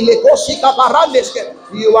 Maybe you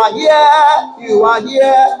are here, you are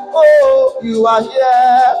here, oh, you are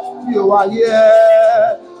here, you are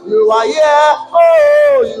here, you are here,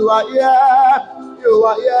 oh, you are here, you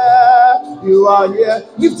are here, you are here.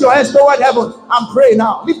 Lift your hands toward heaven and pray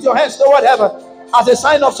now. Lift your hands toward heaven as a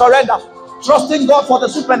sign of surrender, trusting God for the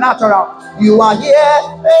supernatural. You are here,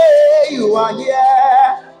 hey, you are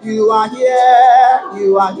here, you are here,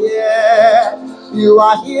 you are here. You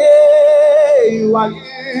are here, you are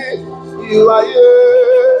here, you are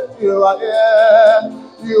here, you are here,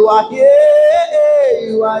 you are here,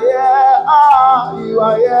 you are here, you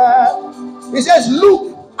are here. He says, look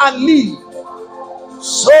and live.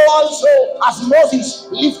 So also as Moses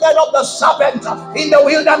lifted up the serpent in the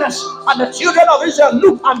wilderness, and the children of Israel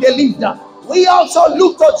looked and they lived. We also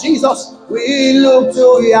look to Jesus. We look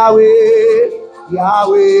to Yahweh.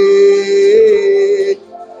 Yahweh.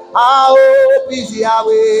 Our hope is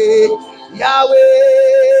Yahweh. Yahweh.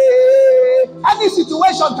 Any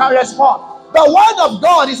situation can respond. The word of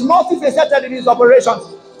God is multifaceted in his operations.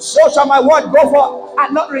 So shall my word go forth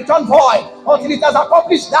and not return void until it has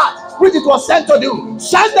accomplished that which it was sent to do.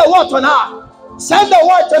 Send the word tonight. Send the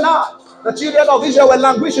word tonight. The children of Israel were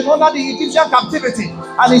languishing under the Egyptian captivity.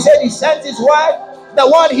 And he said he sent his word. The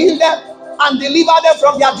word healed them and delivered them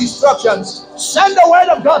from their destructions. Send the word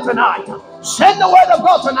of God tonight. Send the word of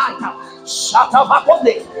God tonight.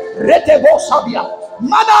 Shatabakonde. Retebo Sabia.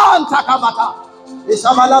 Madan Takabata.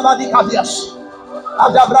 Isamalabadi Kabias.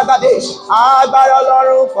 Adabragadesh. Agbára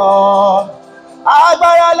Ọlọ́run pọ̀.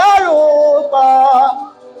 Agbára Ọlọ́run pọ̀.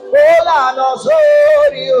 Ó lànà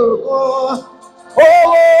sórí òkun.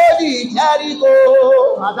 Owó ní Jẹ́ríkò.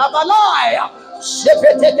 Adabalaya.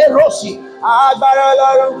 Ṣépétété Rọ́ọ̀sì. Agbára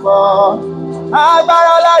Ọlọ́run pọ̀.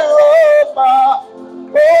 Agbára Ọlọ́run pọ̀.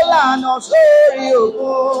 Ó lànà sórí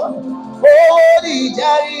òkun. Owó ní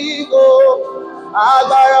Jẹ́ríkò.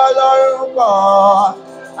 Agbára Ọlọ́run pọ̀.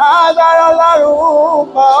 Agbára Ọlọ́run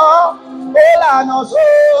pọ̀. Ó lànà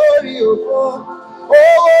sórí òkun.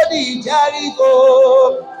 Owó ní Jẹ́ríkò.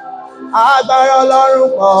 Agbára Ọlọ́run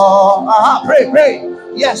pọ̀. Pray.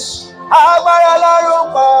 Yes. Agbára Ọlọ́run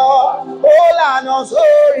pọ̀. Ó lànà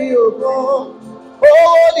sórí òkun.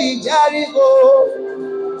 Owó ní Jẹ́ríkò.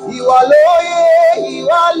 Ìwọ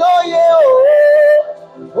lóye o.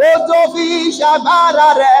 Ó tó fi ṣàgbára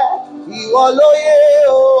rẹ̀. Ìwọ lóye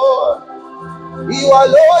o. Ìwọ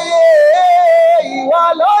lóye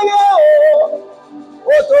o.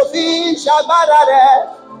 Ó tó fi ṣàgbára rẹ̀.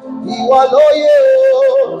 Ìwọ lóye o.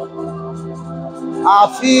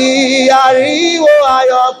 Àfi ariwo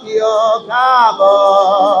ayọ̀ kí ọ káàbọ̀.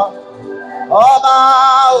 Ọba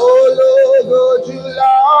ológo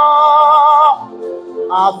jùlọ.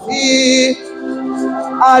 Àfi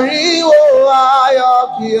ariwo ayọ̀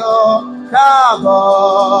kí ọ káàbọ̀.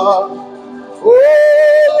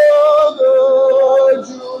 Ológo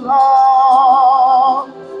jùlọ.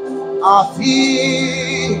 Àfi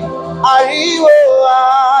ariwo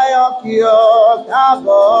ayọ̀ kí ọ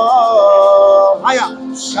káàbọ̀. Aya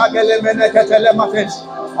ṣàgẹlẹ mẹnẹkẹtẹlẹ mafẹs.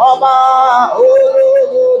 Ọba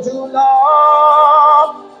ológo jùlọ.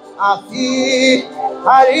 Àfi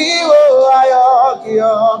ariwo ayọ̀ kí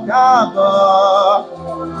ọ káàbọ̀.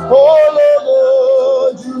 Ológo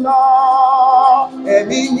jùlọ.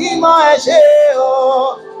 Ẹ̀mí mímọ́ ẹ ṣé o.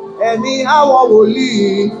 Ẹ̀mí àwọn wòlíì.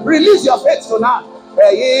 Release your faith tonight.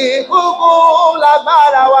 Ẹ̀yin kúkú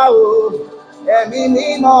lágbára wa o. Ẹ̀mí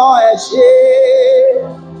mímọ́ ẹ ṣé.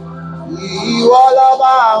 Ìwọ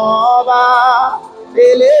lọ́ba àwọn ọba.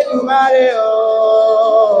 Elédùmarè o.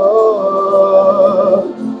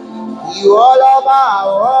 Ìwọ lọ́ba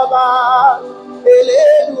àwọn ọba.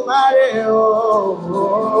 Elédùmarè o.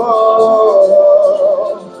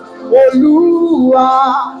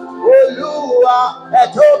 Olúwa, ẹ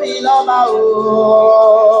tóbi lọ́ba o.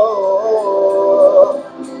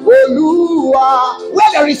 Olúwa,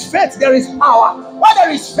 where there is faith, there is power. Where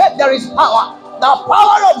there is faith, there is power. The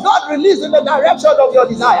power of God released in the direction of your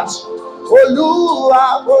desires. Olúwa,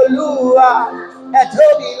 ẹ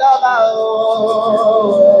tóbi lọ́ba o.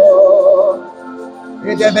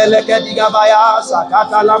 Edebeleke digabaya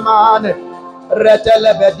sakata lamane.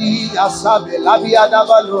 Retelebedi asabe labia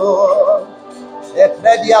davalo.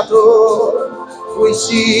 Ekrediato. We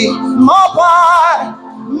see more power,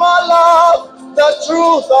 more love, the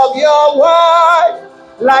truth of your word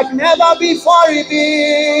like never before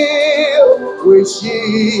revealed. We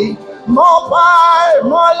see more power,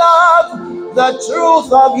 more love, the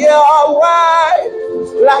truth of your word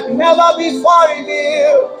like never before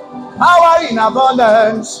revealed. Power in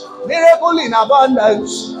abundance, miracle in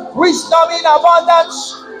abundance, wisdom in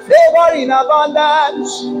abundance, favor in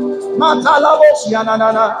abundance. Matalabos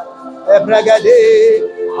yanana, ebregade,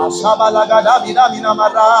 asabalagada bidamina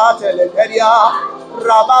marate lekeria,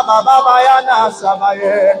 rababa yana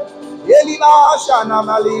sabaye, elima shana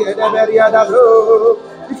mali edeberia dabro.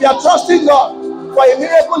 If you are trusting God for a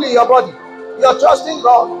miracle in your body, you are trusting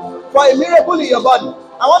God for a miracle in your body.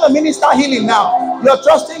 I want to minister healing now. You're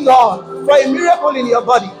trusting God for a miracle in your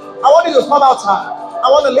body. I want you to come outside. I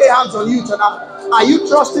want to lay hands on you tonight. Are you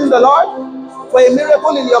trusting the Lord for a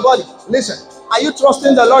miracle in your body? Listen, are you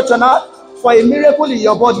trusting the Lord tonight for a miracle in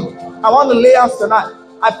your body? I want to lay hands tonight.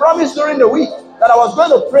 I promised during the week that I was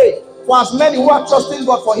going to pray for as many who are trusting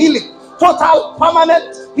God for healing, total,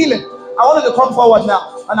 permanent healing. I want you to come forward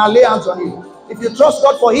now and I'll lay hands on you. If you trust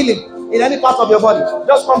God for healing in any part of your body,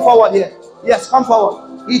 just come forward here. Yes, come forward.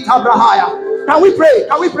 Itabrahaya. Can we pray?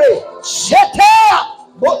 Can we pray? Shetea.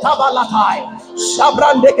 Botabalatai.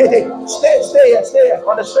 Shabrandekede. Stay here.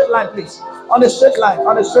 On the straight line, please. On the straight line.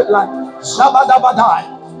 Shabadabadai.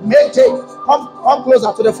 Mete. Come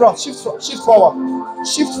closer to the front. Shift forward.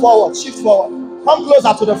 Come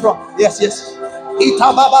closer to the front. Yes.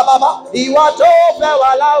 Itabababa. Iwato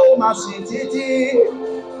fewala o masititi.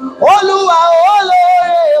 Oluwa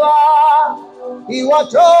olorewa.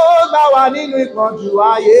 Iwato bawa ninu ikonju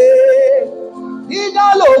aye.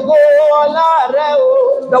 Idalogo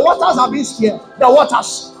olareo. The waters are being scared. The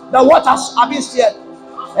waters are being scared.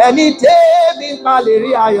 Eni tebi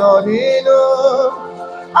paleri ayo ninu.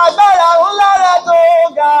 Agbára ńlá rẹ tó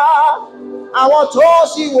ga, àwọn tó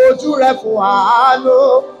sì wojú rẹ fún àánú.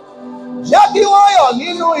 Jẹ́ kí wọ́n yọ̀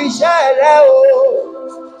nínú iṣẹ́ rẹ o,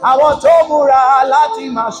 àwọn tó múra láti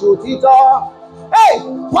máa ṣòtítọ́.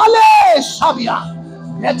 Wálé ṣàbíà,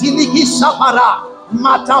 ẹtìlíkì sápàrà,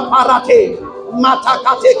 màtàpàràkè,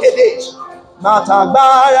 màtàkàtèkédè,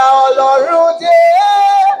 màtàgbára Ọlọ́run dé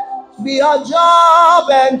bí ọjọ́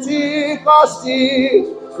Pentikọ́sì.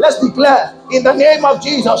 Let's declare in the name of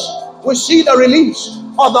Jesus. We see the release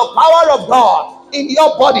of the power of God in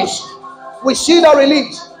your bodies. We see the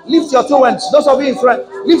release. Lift your two hands. Those of you in front,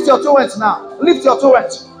 lift your two hands now. Lift your two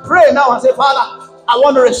hands. Pray now and say, Father, I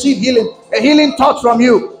want to receive healing. A healing touch from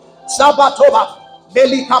you. Sabatoba,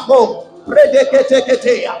 Belikapo,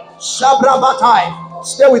 Predeketeketea, Shabrabatai.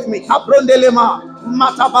 Stay with me. Kaprondelema,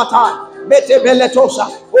 Matabatai, Betebeletosa,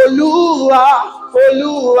 Olua.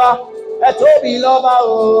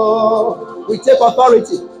 We take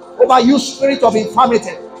authority over you, spirit of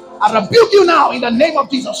infirmity. I rebuke you now in the name of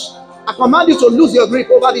Jesus. I command you to lose your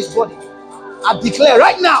grip over this body. I declare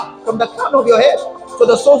right now, from the crown of your head to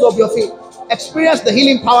the soles of your feet, experience the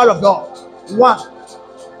healing power of God. 1.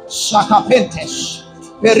 Shakapentes,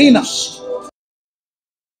 Perinas,